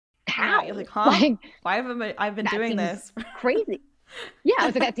 oh, how? Yeah, you're like, huh? Like, why haven't I've been doing this? Crazy. Yeah, I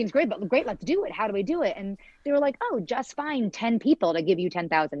was like, that seems great, but great, let's do it. How do we do it? And they were like, oh, just find 10 people to give you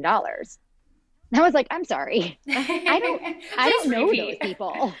 $10,000. I was like, I'm sorry. I don't know those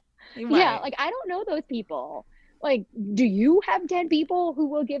people. Yeah, like I don't know those people. Like, do you have 10 people who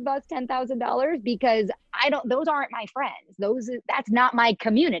will give us $10,000? Because those aren't my friends. That's not my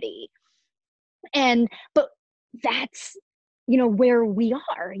community. But that's, where we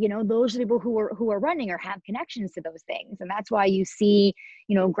are, those are people who are running or have connections to those things. And that's why you see,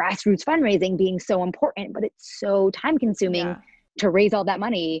 grassroots fundraising being so important, but it's so time consuming to raise all that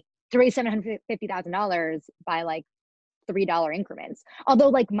money, to raise $750,000 by like $3 increments. Although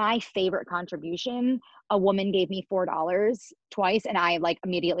like my favorite contribution, a woman gave me $4 twice, and I like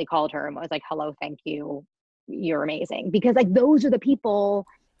immediately called her and was like, hello, thank you, you're amazing. Because like those are the people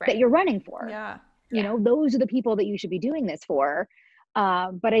that you're running for. Those are the people that you should be doing this for.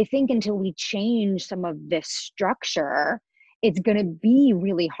 But I think until we change some of this structure, it's going to be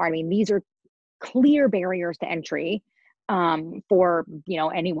really hard. I mean, these are clear barriers to entry for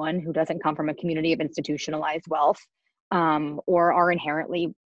anyone who doesn't come from a community of institutionalized wealth, or are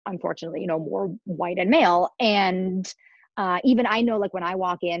inherently, unfortunately, more white and male. And even I know, like when I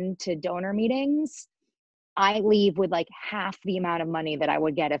walk into donor meetings, I leave with like half the amount of money that I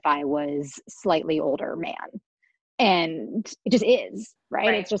would get if I was slightly older man. And it just is,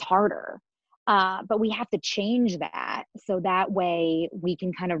 right? It's just harder. But we have to change that so that way we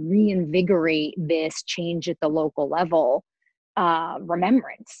can kind of reinvigorate this change at the local level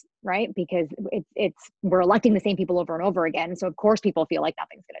remembrance, right? Because we're electing the same people over and over again. So of course people feel like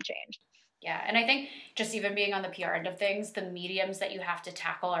nothing's going to change. Yeah. And I think just even being on the PR end of things, the mediums that you have to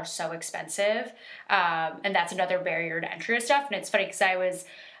tackle are so expensive. And that's another barrier to entry of stuff. And it's funny because I was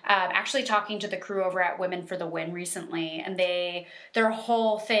actually talking to the crew over at Women for the Win recently, and their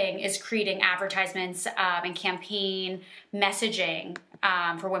whole thing is creating advertisements and campaign messaging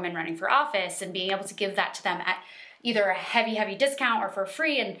for women running for office, and being able to give that to them at either a heavy discount or for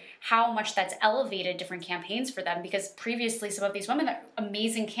free, and how much that's elevated different campaigns for them. Because previously some of these women are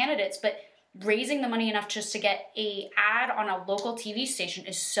amazing candidates, but raising the money enough just to get a ad on a local TV station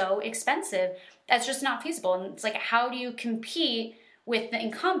is so expensive that's just not feasible. And it's like, how do you compete with the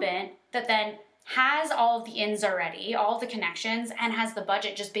incumbent that then has all of the ins already, all of the connections, and has the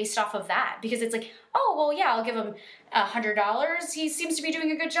budget just based off of that? Because it's like, oh, well, yeah, I'll give him $100. He seems to be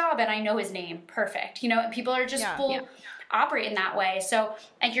doing a good job, and I know his name. Perfect. People are just operate in that way. So,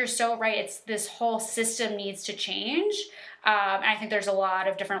 and you're so right. It's this whole system needs to change. And I think there's a lot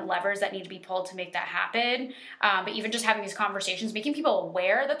of different levers that need to be pulled to make that happen. But even just having these conversations, making people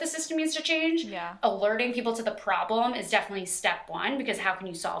aware that the system needs to change, alerting people to the problem is definitely step one, because how can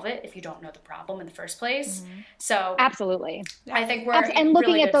you solve it if you don't know the problem in the first place? Mm-hmm. So absolutely. I think we're and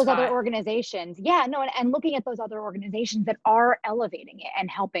looking really at those other organizations. Yeah, no, and looking at those other organizations that are elevating it and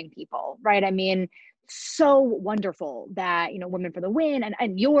helping people, right? I mean, so wonderful that Women for the Win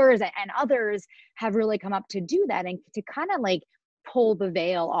and yours and others have really come up to do that and to kind of like pull the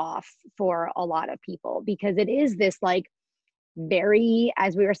veil off for a lot of people, because it is this like very,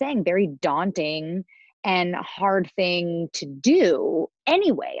 as we were saying, very daunting and hard thing to do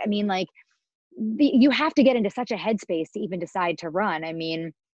anyway. I mean, like you have to get into such a headspace to even decide to run. I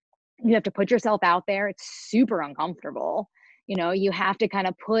mean, you have to put yourself out there. It's super uncomfortable. You have to kind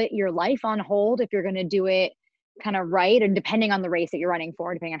of put your life on hold if you're going to do it kind of right. And depending on the race that you're running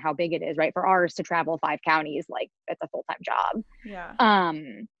for, depending on how big it is, right? For ours to travel 5 counties, like that's a full-time job. Yeah.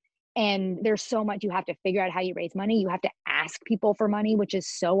 And there's so much, you have to figure out how you raise money. You have to ask people for money, which is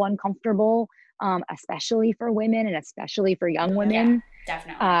so uncomfortable, especially for women and especially for young women. Yeah,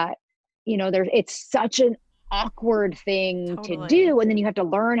 definitely. It's such an awkward thing to do. And then you have to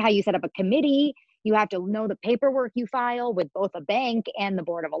learn how you set up a committee. You have to know the paperwork you file with both a bank and the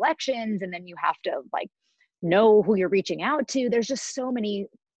Board of Elections. And then you have to like know who you're reaching out to. There's just so many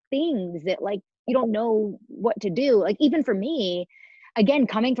things that like, you don't know what to do. Like even for me, again,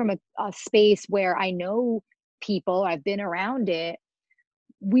 coming from a space where I know people, I've been around it,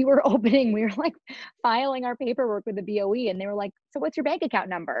 we were like filing our paperwork with the BOE, and they were like, so what's your bank account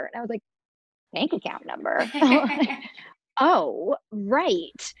number? And I was like, bank account number? Oh,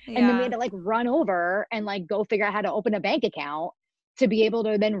 right. Yeah. And then we had to like run over and like go figure out how to open a bank account to be able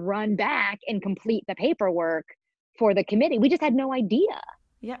to then run back and complete the paperwork for the committee. We just had no idea.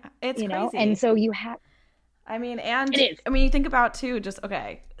 Yeah, it's crazy. And so you have, I mean, you think about too, just,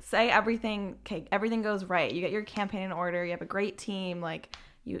 say everything goes right. You get your campaign in order. You have a great team. Like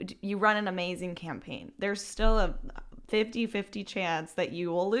you run an amazing campaign, there's still a 50-50 chance that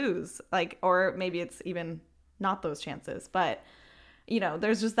you will lose. Like, or maybe it's even not those chances, but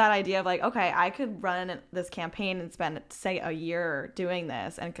there's just that idea of like, okay, I could run this campaign and spend, say, a year doing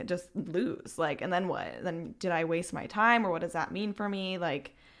this and could just lose. Like, and then what? Then did I waste my time, or what does that mean for me?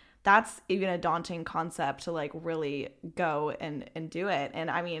 Like, that's even a daunting concept to like really go and do it. And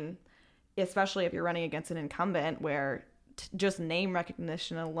I mean, especially if you're running against an incumbent where just name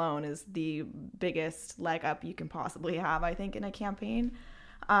recognition alone is the biggest leg up you can possibly have, I think, in a campaign.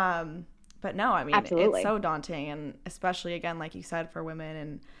 But no, I mean, Absolutely. It's so daunting. And especially, again, like you said, for women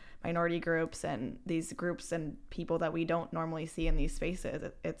and minority groups and these groups and people that we don't normally see in these spaces,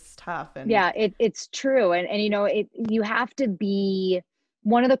 it's tough. And yeah, it's true. And you have to be,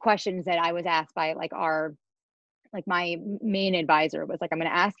 one of the questions that I was asked by my main advisor was like, I'm going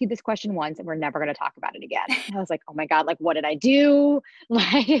to ask you this question once and we're never going to talk about it again. And I was like, oh my God, like, what did I do?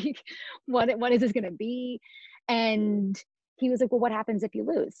 Like, what is this going to be? And he was like, well, what happens if you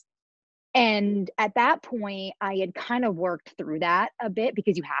lose? And at that point, I had kind of worked through that a bit,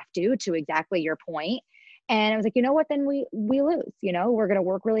 because you have to exactly your point. And I was like, you know what, then we lose, we're going to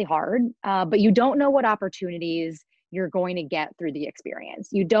work really hard. But you don't know what opportunities you're going to get through the experience.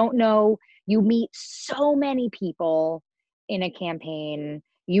 You don't know, you meet so many people in a campaign,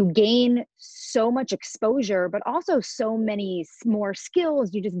 you gain so much exposure, but also so many more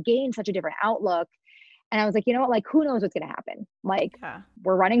skills. You just gain such a different outlook. And I was like, you know what, like, who knows what's going to happen? Like,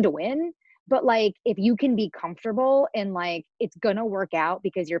 we're running to win. But like, if you can be comfortable and like, it's going to work out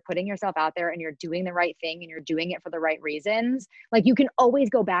because you're putting yourself out there and you're doing the right thing and you're doing it for the right reasons, like, you can always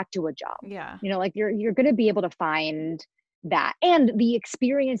go back to a job. Yeah. Like, you're going to be able to find that. And the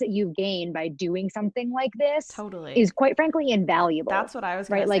experience that you've gained by doing something like this totally is, quite frankly, invaluable. That's what I was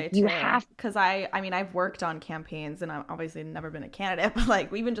going right? to say, like, you have, because I mean, I've worked on campaigns and I've obviously never been a candidate, but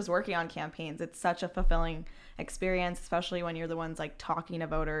like, even just working on campaigns, it's such a fulfilling experience, especially when you're the ones like talking to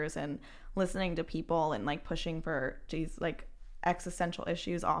voters and listening to people and like pushing for these like existential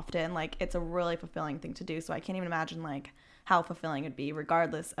issues often. Like, it's a really fulfilling thing to do. So I can't even imagine like how fulfilling it'd be,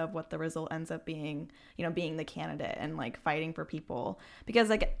 regardless of what the result ends up being, being the candidate and like fighting for people. Because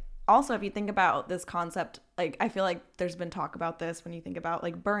like, also, if you think about this concept, like, I feel like there's been talk about this when you think about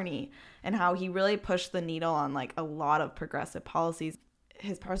like Bernie and how he really pushed the needle on like a lot of progressive policies.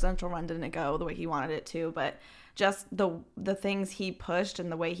 His presidential run didn't go the way he wanted it to, but just the things he pushed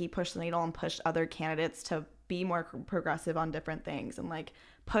and the way he pushed the needle and pushed other candidates to be more progressive on different things, and like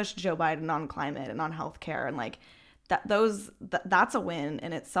pushed Joe Biden on climate and on healthcare, and like that's a win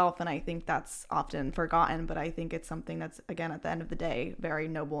in itself. And I think that's often forgotten, but I think it's something that's, again, at the end of the day, very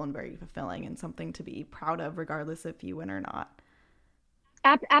noble and very fulfilling, and something to be proud of, regardless if you win or not.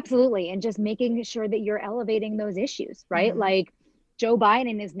 Absolutely. And just making sure that you're elevating those issues, right? Mm-hmm. Like, Joe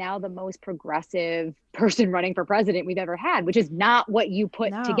Biden is now the most progressive person running for president we've ever had, which is not what you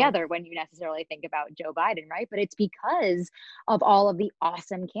put together when you necessarily think about Joe Biden, right? But it's because of all of the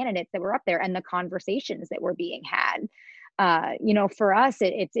awesome candidates that were up there and the conversations that were being had. For us,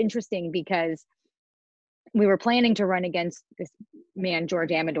 it's interesting because we were planning to run against this man,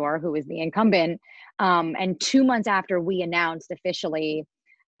 George Amador, who is the incumbent. And 2 months after we announced officially,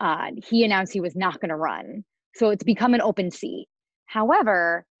 he announced he was not going to run. So it's become an open seat.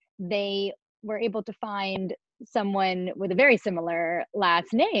 However, they were able to find someone with a very similar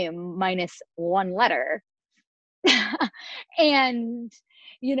last name, minus one letter. And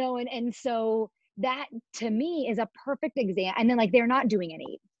so that, to me, is a perfect example. And then like, they're not doing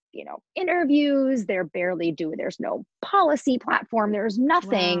any, interviews, there's no policy platform, there's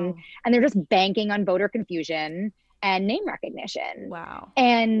nothing. Wow. And they're just banking on voter confusion and name recognition. Wow.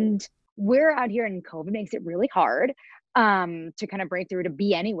 And we're out here, and COVID makes it really hard to kind of break through, to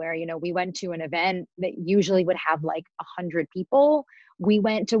be anywhere. We went to an event that usually would have like 100 people. We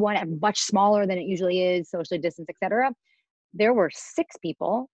went to one much smaller than it usually is, socially distanced, etc. There were 6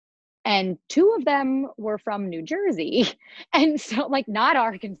 people, and 2 of them were from New Jersey. And so, like, not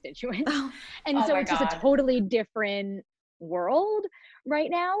our constituents. And so it's just a totally different world right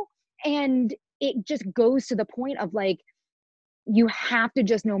now. And it just goes to the point of like, you have to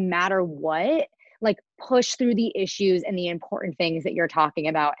just, no matter what, like, push through the issues and the important things that you're talking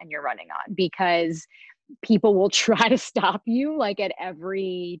about and you're running on, because people will try to stop you like at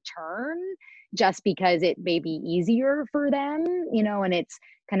every turn, just because it may be easier for them, and it's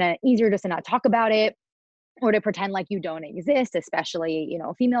kind of easier just to not talk about it. or to pretend like you don't exist, especially,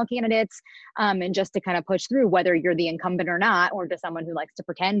 female candidates, and just to kind of push through whether you're the incumbent or not, or to someone who likes to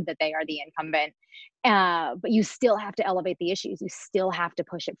pretend that they are the incumbent. But you still have to elevate the issues. You still have to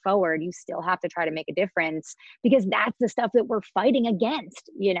push it forward. You still have to try to make a difference, because that's the stuff that we're fighting against,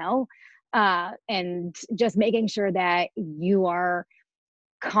 and just making sure that you are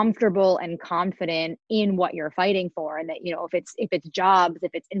comfortable and confident in what you're fighting for, and that if it's jobs,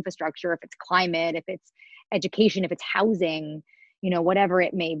 if it's infrastructure, if it's climate, if it's education, if it's housing, whatever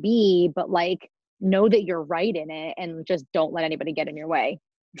it may be, but like, know that you're right in it, and just don't let anybody get in your way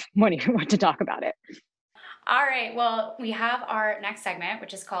when you want to talk about it. All right, well, we have our next segment,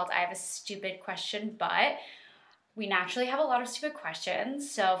 which is called I Have a Stupid Question, but we naturally have a lot of stupid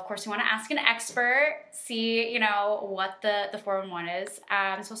questions. So, of course, we want to ask an expert, see, what the 411 is.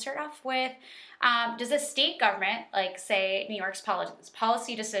 So we'll start off with, does a state government, like, say, New York's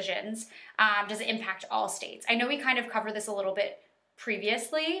policy decisions, does it impact all states? I know we kind of covered this a little bit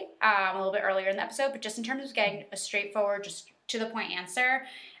previously, a little bit earlier in the episode, but just in terms of getting a straightforward, just to the point answer,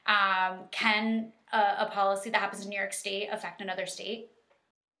 can a policy that happens in New York State affect another state?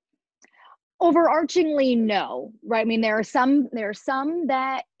 Overarchingly, no, right? I mean, there are some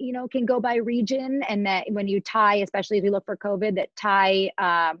that, can go by region, and that when you tie, especially if you look for COVID, that tie,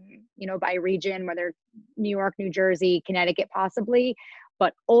 by region, whether New York, New Jersey, Connecticut, possibly.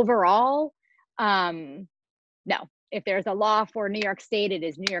 But overall, no. If there's a law for New York State, it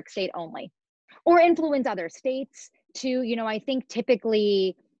is New York State only, or influence other states too. I think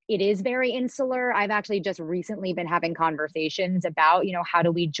typically it is very insular. I've actually just recently been having conversations about, how do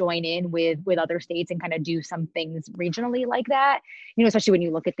we join in with other states and kind of do some things regionally like that, especially when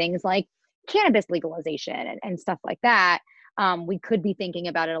you look at things like cannabis legalization and stuff like that. We could be thinking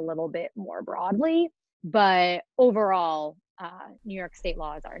about it a little bit more broadly, but overall, New York state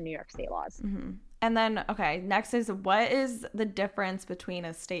laws are New York state laws. Mm-hmm. And then, okay, next is, what is the difference between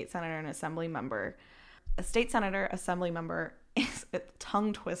a state senator and assembly member? A state senator, assembly member, is a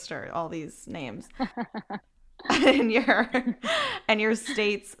tongue twister, all these names. and your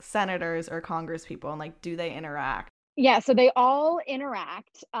state's senators or congress people, and like, do they interact? Yeah, so they all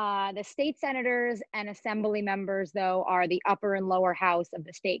interact. The state senators and assembly members, though, are the upper and lower house of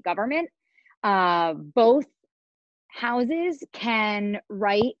the state government. Both houses can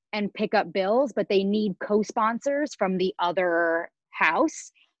write and pick up bills, but they need co-sponsors from the other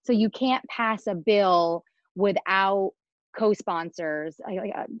house. So you can't pass a bill without co-sponsors,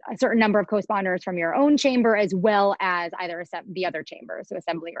 a certain number of co-sponsors from your own chamber, as well as either the other chamber, so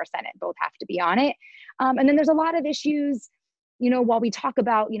assembly or senate, both have to be on it. And then there's a lot of issues, while we talk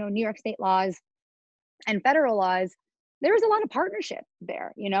about, New York state laws and federal laws, there's a lot of partnership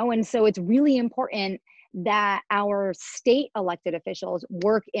there, and so it's really important that our state elected officials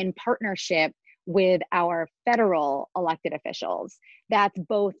work in partnership with our federal elected officials. That's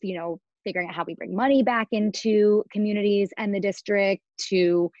both, figuring out how we bring money back into communities and the district,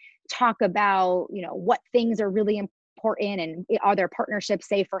 to talk about, what things are really important, and are there partnerships,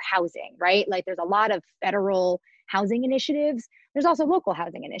 say, for housing, right? Like, there's a lot of federal housing initiatives. There's also local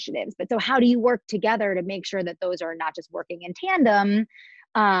housing initiatives. But so how do you work together to make sure that those are not just working in tandem,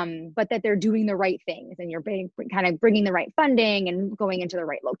 but that they're doing the right things, and you're kind of bringing the right funding and going into the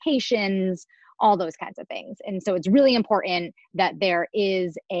right locations, all those kinds of things. And so it's really important that there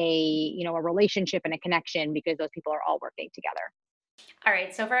is a relationship and a connection, because those people are all working together. All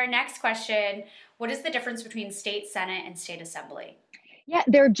right. So for our next question, what is the difference between state senate and state assembly? Yeah,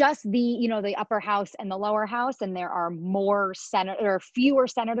 they're just the upper house and the lower house, and there are fewer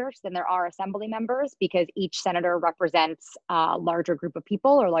senators than there are assembly members, because each senator represents a larger group of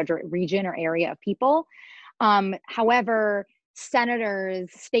people, or larger region or area of people. However,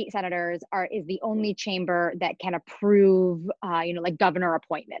 state senators is the only chamber that can approve, like governor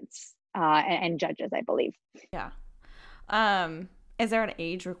appointments and judges, I believe. Yeah. Is there an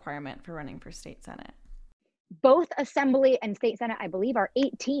age requirement for running for state senate? Both assembly and state senate, I believe, are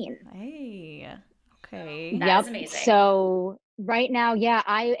 18. Hey, okay. That's amazing. So right now, yeah,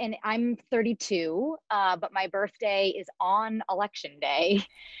 I'm 32, but my birthday is on election day.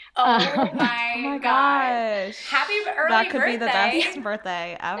 Oh my gosh. Happy early birthday. That could be the best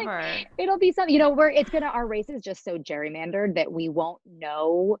birthday ever. It'll be something, our race is just so gerrymandered that we won't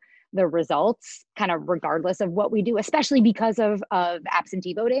know the results kind of regardless of what we do, especially because of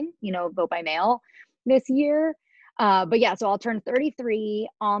absentee voting, vote by mail this year. But yeah, so I'll turn 33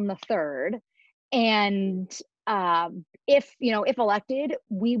 on the 3rd. And if elected,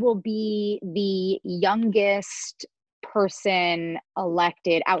 we will be the youngest person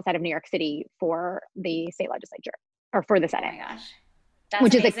elected outside of New York City for the state legislature, or for the Senate. Oh my gosh. That's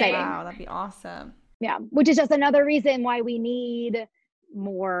which amazing. is exciting. Wow, that'd be awesome. Yeah, which is just another reason why we need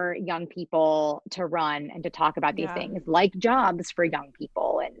more young people to run and to talk about these things, like jobs for young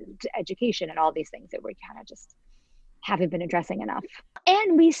people and education and all these things that we kind of just haven't been addressing enough.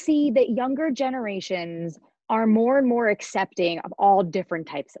 And we see that younger generations are more and more accepting of all different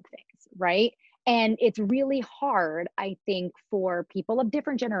types of things, right? And it's really hard, I think, for people of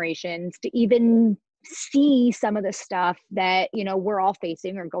different generations to even see some of the stuff that, you know, we're all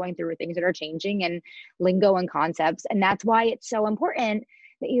facing or going through, things that are changing and lingo and concepts. And that's why it's so important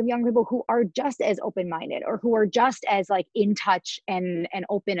that you have young people who are just as open-minded or who are just as like in touch and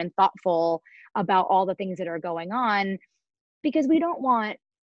open and thoughtful about all the things that are going on, because we don't want,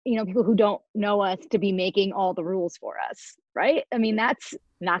 you know, people who don't know us to be making all the rules for us, right? I mean, that's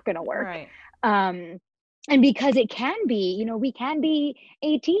not going to work. Right. And because it can be, you know, we can be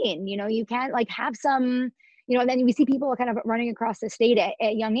 18, you know, you can like have some, you know, and then we see people kind of running across the state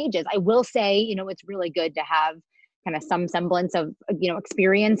at young ages. I will say, you know, it's really good to have kind of some semblance of, you know,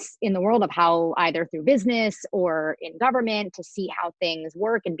 experience in the world of how either through business or in government to see how things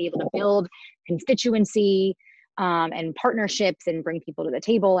work and be able to build constituency and partnerships and bring people to the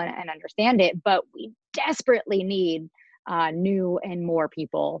table and understand it. But we desperately need new and more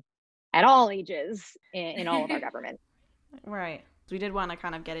people at all ages in all of our government. Right. We did want to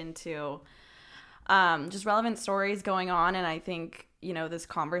kind of get into just relevant stories going on. And I think, you know, this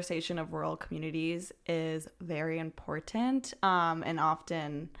conversation of rural communities is very important and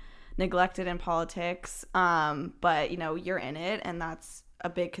often neglected in politics. But, you know, you're in it and that's a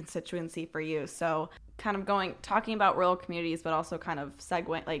big constituency for you. So kind of talking about rural communities, but also kind of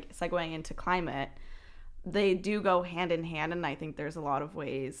segueing into climate. They do go hand in hand, and I think there's a lot of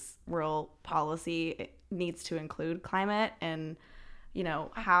ways rural policy needs to include climate. And, you know,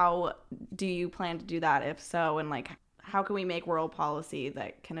 how do you plan to do that, if so, and like how can we make rural policy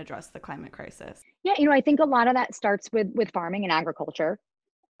that can address the climate crisis? Yeah, you know, I think a lot of that starts with farming and agriculture,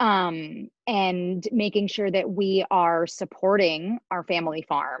 and making sure that we are supporting our family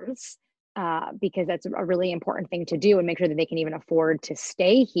farms. Because that's a really important thing to do, and make sure that they can even afford to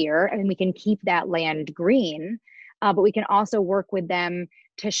stay here. I mean, we can keep that land green, but we can also work with them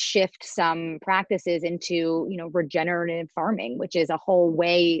to shift some practices into, you know, regenerative farming, which is a whole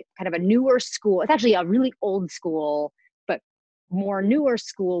way, kind of a newer school. It's actually a really old school, but more newer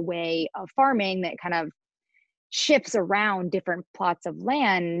school way of farming that kind of shifts around different plots of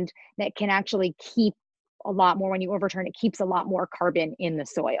land that can actually keep a lot more, when you overturn it, keeps a lot more carbon in the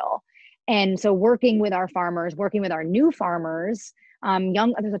soil. And so working with our farmers, working with our new farmers,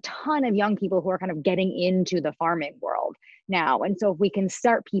 there's a ton of young people who are kind of getting into the farming world now. And so if we can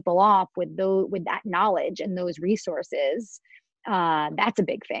start people off with that knowledge and those resources, that's a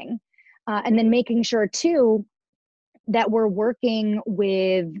big thing. And then making sure too, that we're working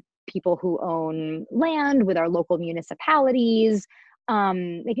with people who own land, with our local municipalities,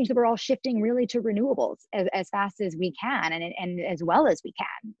 making sure we're all shifting really to renewables as fast as we can and as well as we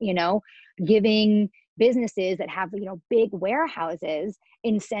can, you know, giving businesses that have, you know, big warehouses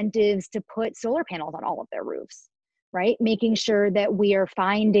incentives to put solar panels on all of their roofs, right? Making sure that we are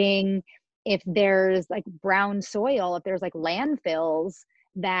finding, if there's like brown soil, if there's like landfills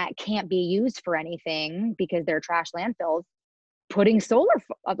that can't be used for anything because they're trash landfills, putting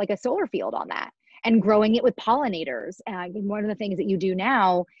like a solar field on that. And growing it with pollinators. One of the things that you do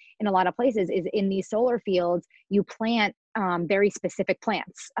now in a lot of places is in these solar fields, you plant very specific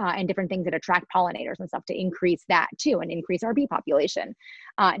plants and different things that attract pollinators and stuff to increase that too, and increase our bee population.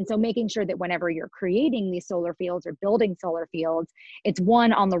 And so making sure that whenever you're creating these solar fields or building solar fields, it's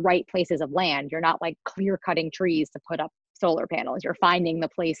one on the right places of land. You're not like clear cutting trees to put up solar panels. You're finding the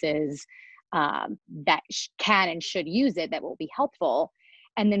places that can and should use it that will be helpful,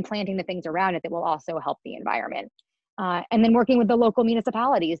 and then planting the things around it that will also help the environment. And then working with the local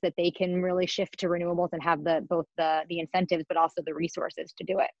municipalities that they can really shift to renewables and have both the incentives, but also the resources to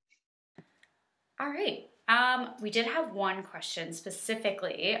do it. All right. We did have one question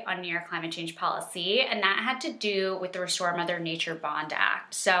specifically on New York climate change policy, and that had to do with the Restore Mother Nature Bond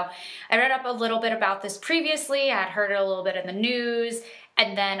Act. So I read up a little bit about this previously. I had heard it a little bit in the news,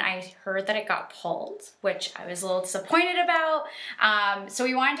 and then I heard that it got pulled, which I was a little disappointed about. So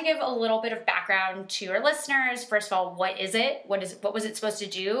we wanted to give a little bit of background to our listeners. First of all, what is it? What was it supposed to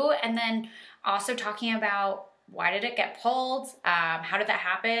do? And then also talking about why did it get pulled? How did that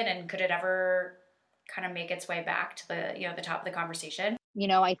happen? And could it ever kind of make its way back to the top of the conversation? You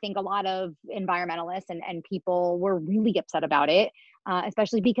know, I think a lot of environmentalists and people were really upset about it,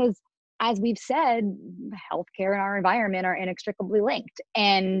 especially because, as we've said, healthcare and our environment are inextricably linked.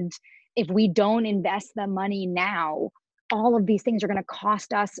 And if we don't invest the money now all of these things are going to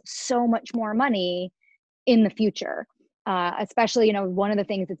cost us so much more money in the future. Especially, you know, one of the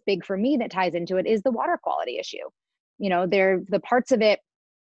things that's big for me that ties into it is the water quality issue. You know, the parts of it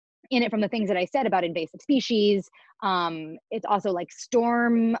in it from the things that I said about invasive species. It's also like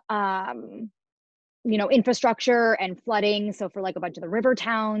storm, you know, infrastructure and flooding. So for like a bunch of the river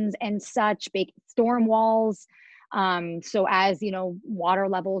towns and such, big storm walls. So as, you know, water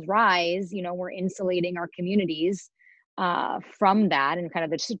levels rise, you know, we're insulating our communities from that and kind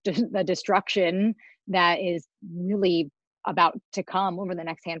of the destruction that is really about to come over the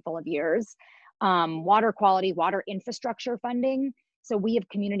next handful of years. Water quality, water infrastructure funding. So we have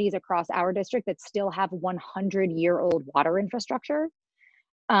communities across our district that still have 100-year-old water infrastructure.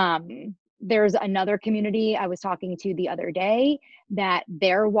 There's another community I was talking to the other day that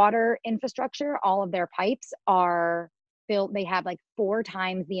their water infrastructure, all of their pipes are built, they have like 4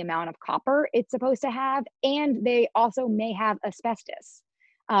 times the amount of copper it's supposed to have. And they also may have asbestos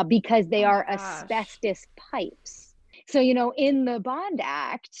because they are asbestos pipes. So, you know, in the Bond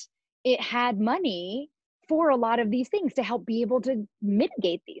Act, it had money for a lot of these things to help be able to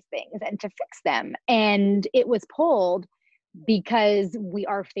mitigate these things and to fix them. And it was pulled because we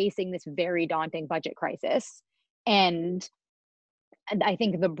are facing this very daunting budget crisis. And I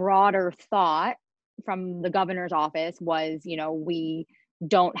think the broader thought from the governor's office was, you know, we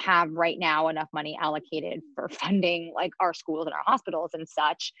don't have right now enough money allocated for funding like our schools and our hospitals and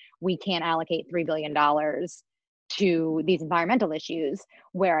such. We can't allocate $3 billion to these environmental issues,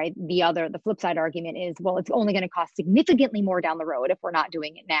 where the flip side argument is, well, it's only going to cost significantly more down the road if we're not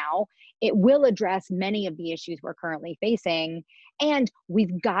doing it now. It will address many of the issues we're currently facing, and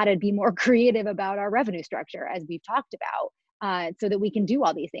we've got to be more creative about our revenue structure, as we've talked about, so that we can do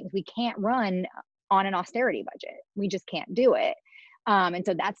all these things. We can't run on an austerity budget. We just can't do it. And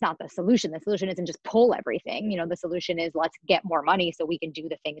so that's not the solution. The solution isn't just pull everything. You know, the solution is let's get more money so we can do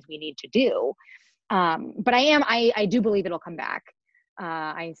the things we need to do. But I do believe it'll come back.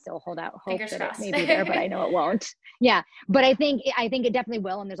 I still hold out hope Fingers that crossed. it may be there, but I know it won't. Yeah, but I think it definitely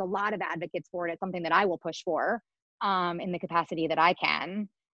will, and there's a lot of advocates for it. It's something that I will push for in the capacity that I can.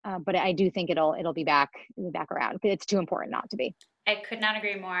 But I do think it'll be back around. It's too important not to be. I could not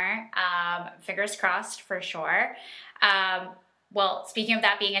agree more. Fingers crossed for sure. Well, speaking of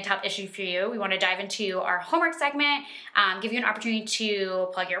that being a top issue for you, we want to dive into our homework segment, give you an opportunity to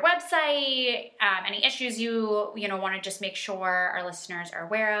plug your website, any issues you want to just make sure our listeners are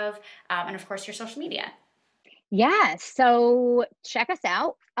aware of, and of course your social media. Yeah, so check us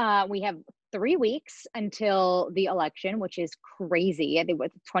out. We have 3 weeks until the election, which is crazy. I think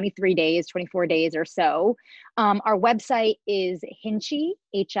with 24 days or so. Our website is Hinchey,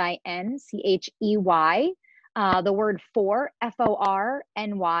 Hinchey. The word for,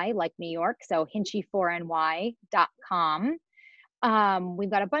 FORNY, like New York. So hinchey4ny.com. We've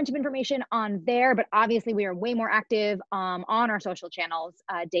got a bunch of information on there, but obviously we are way more active on our social channels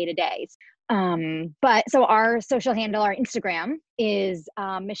day to day. But so our social handle, our Instagram is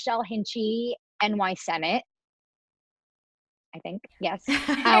Michelle Hinchey, NY Senate, I think. Yes.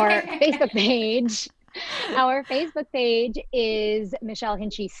 Our Facebook page is Michelle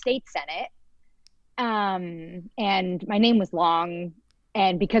Hinchey State Senate. And my name was long,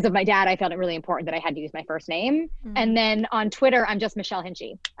 and because of my dad, I felt it really important that I had to use my first name. Mm-hmm. And then on Twitter, I'm just Michelle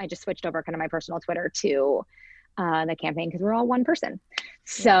Hinchey. I just switched over kind of my personal Twitter to the campaign because we're all one person.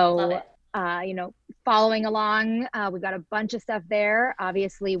 So, following along, we've got a bunch of stuff there.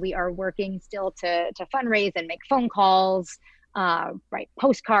 Obviously, we are working still to fundraise and make phone calls, write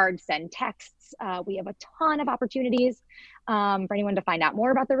postcards, send texts. We have a ton of opportunities for anyone to find out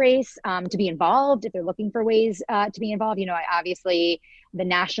more about the race, to be involved if they're looking for ways to be involved. You know, obviously the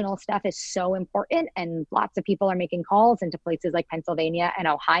national stuff is so important, and lots of people are making calls into places like Pennsylvania and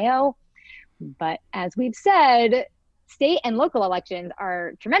Ohio. But as we've said, state and local elections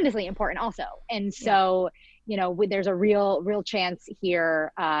are tremendously important also. And so, there's a real chance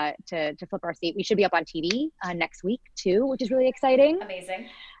here to flip our seat. We should be up on TV next week too, which is really exciting. Amazing.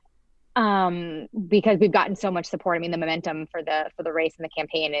 Because we've gotten so much support. I mean, the momentum for the race and the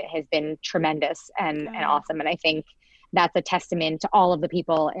campaign, it has been tremendous and awesome. And I think that's a testament to all of the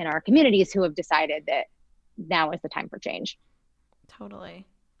people in our communities who have decided that now is the time for change. Totally.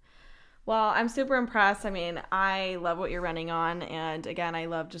 Well, I'm super impressed. I mean, I love what you're running on. And again, I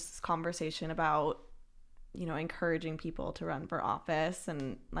love just this conversation about, encouraging people to run for office,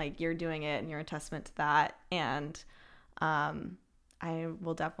 and like you're doing it and you're a testament to that. And, I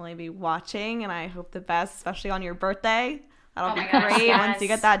will definitely be watching, and I hope the best, especially on your birthday. That'll be great. Yes. Once you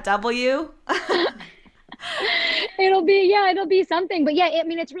get that W. It'll be something. But yeah, I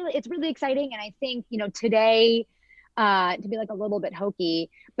mean, it's really exciting. And I think, today, to be like a little bit hokey.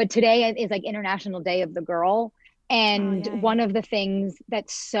 But today is like International Day of the Girl. And one of the things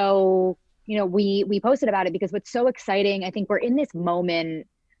that's so, we posted about it because what's so exciting, I think we're in this moment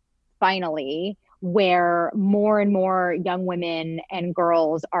finally where more and more young women and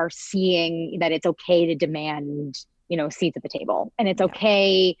girls are seeing that it's okay to demand, seats at the table. And it's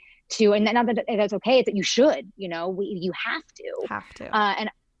okay to, and not that it's okay, it's that you should, you have to. And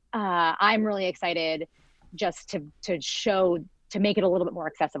I'm really excited just to make it a little bit more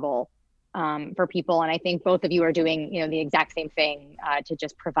accessible for people. And I think both of you are doing, the exact same thing to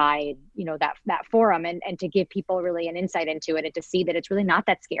just provide, that forum and to give people really an insight into it and to see that it's really not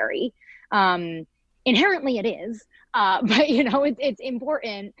that scary. Inherently it is, but it's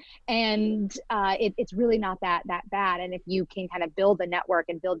important, and it's really not that bad. And if you can kind of build the network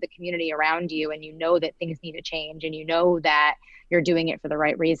and build the community around you, and that things need to change, and that you're doing it for the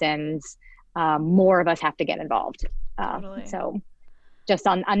right reasons, more of us have to get involved. Totally. So just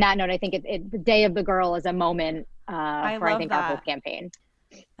on that note, I think the Day of the Girl is a moment for I think our whole campaign.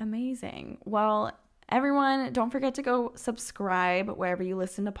 Amazing. Well, everyone, don't forget to go subscribe wherever you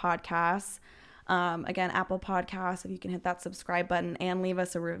listen to podcasts. Again, Apple Podcasts, if you can hit that subscribe button and leave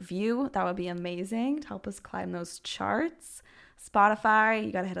us a review, that would be amazing to help us climb those charts. Spotify,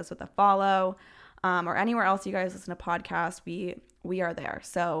 you got to hit us with a follow, or anywhere else you guys listen to podcasts, we are there.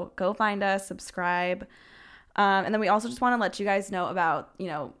 So go find us, subscribe. And then we also just want to let you guys know about,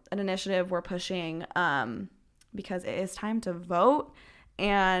 an initiative we're pushing, because it is time to vote,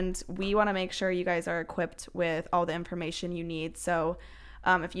 and we want to make sure you guys are equipped with all the information you need. So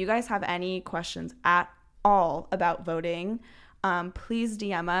if you guys have any questions at all about voting, please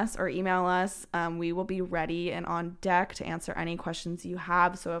DM us or email us. We will be ready and on deck to answer any questions you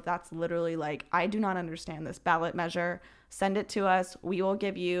have. So if that's literally like, I do not understand this ballot measure, send it to us. We will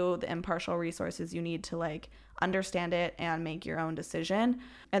give you the impartial resources you need to understand it and make your own decision.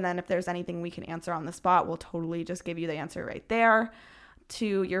 And then if there's anything we can answer on the spot, we'll totally just give you the answer right there.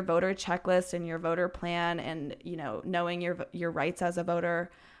 To your voter checklist and your voter plan, and knowing your rights as a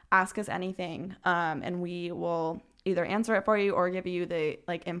voter, ask us anything, and we will either answer it for you or give you the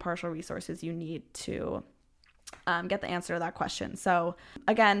impartial resources you need to get the answer to that question. So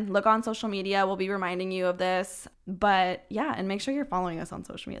again, look on social media. We'll be reminding you of this, but yeah, and make sure you're following us on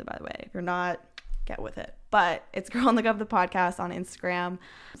social media, by the way. If you're not, get with it. But it's Girl on the Gov, the podcast on Instagram.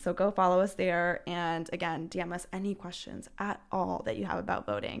 So go follow us there. And again, DM us any questions at all that you have about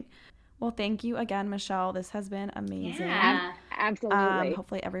voting. Well, thank you again, Michelle. This has been amazing. Yeah, absolutely.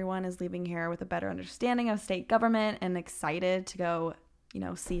 Hopefully everyone is leaving here with a better understanding of state government and excited to go,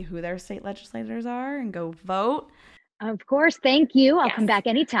 see who their state legislators are and go vote. Of course. Thank you. I'll come back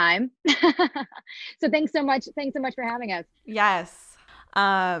anytime. So thanks so much. Thanks so much for having us. Yes.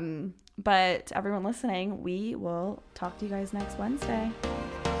 But everyone listening, we will talk to you guys next Wednesday.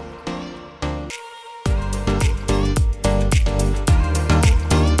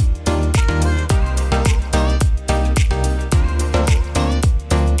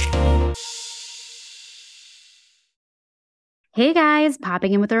 Hey guys,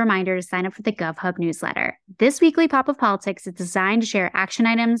 popping in with a reminder to sign up for the GovHub newsletter. This weekly Pop of Politics is designed to share action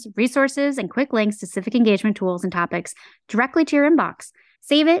items, resources, and quick links to civic engagement tools and topics directly to your inbox.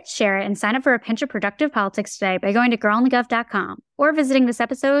 Save it, share it, and sign up for a pinch of productive politics today by going to girlonthegov.com or visiting this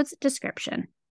episode's description.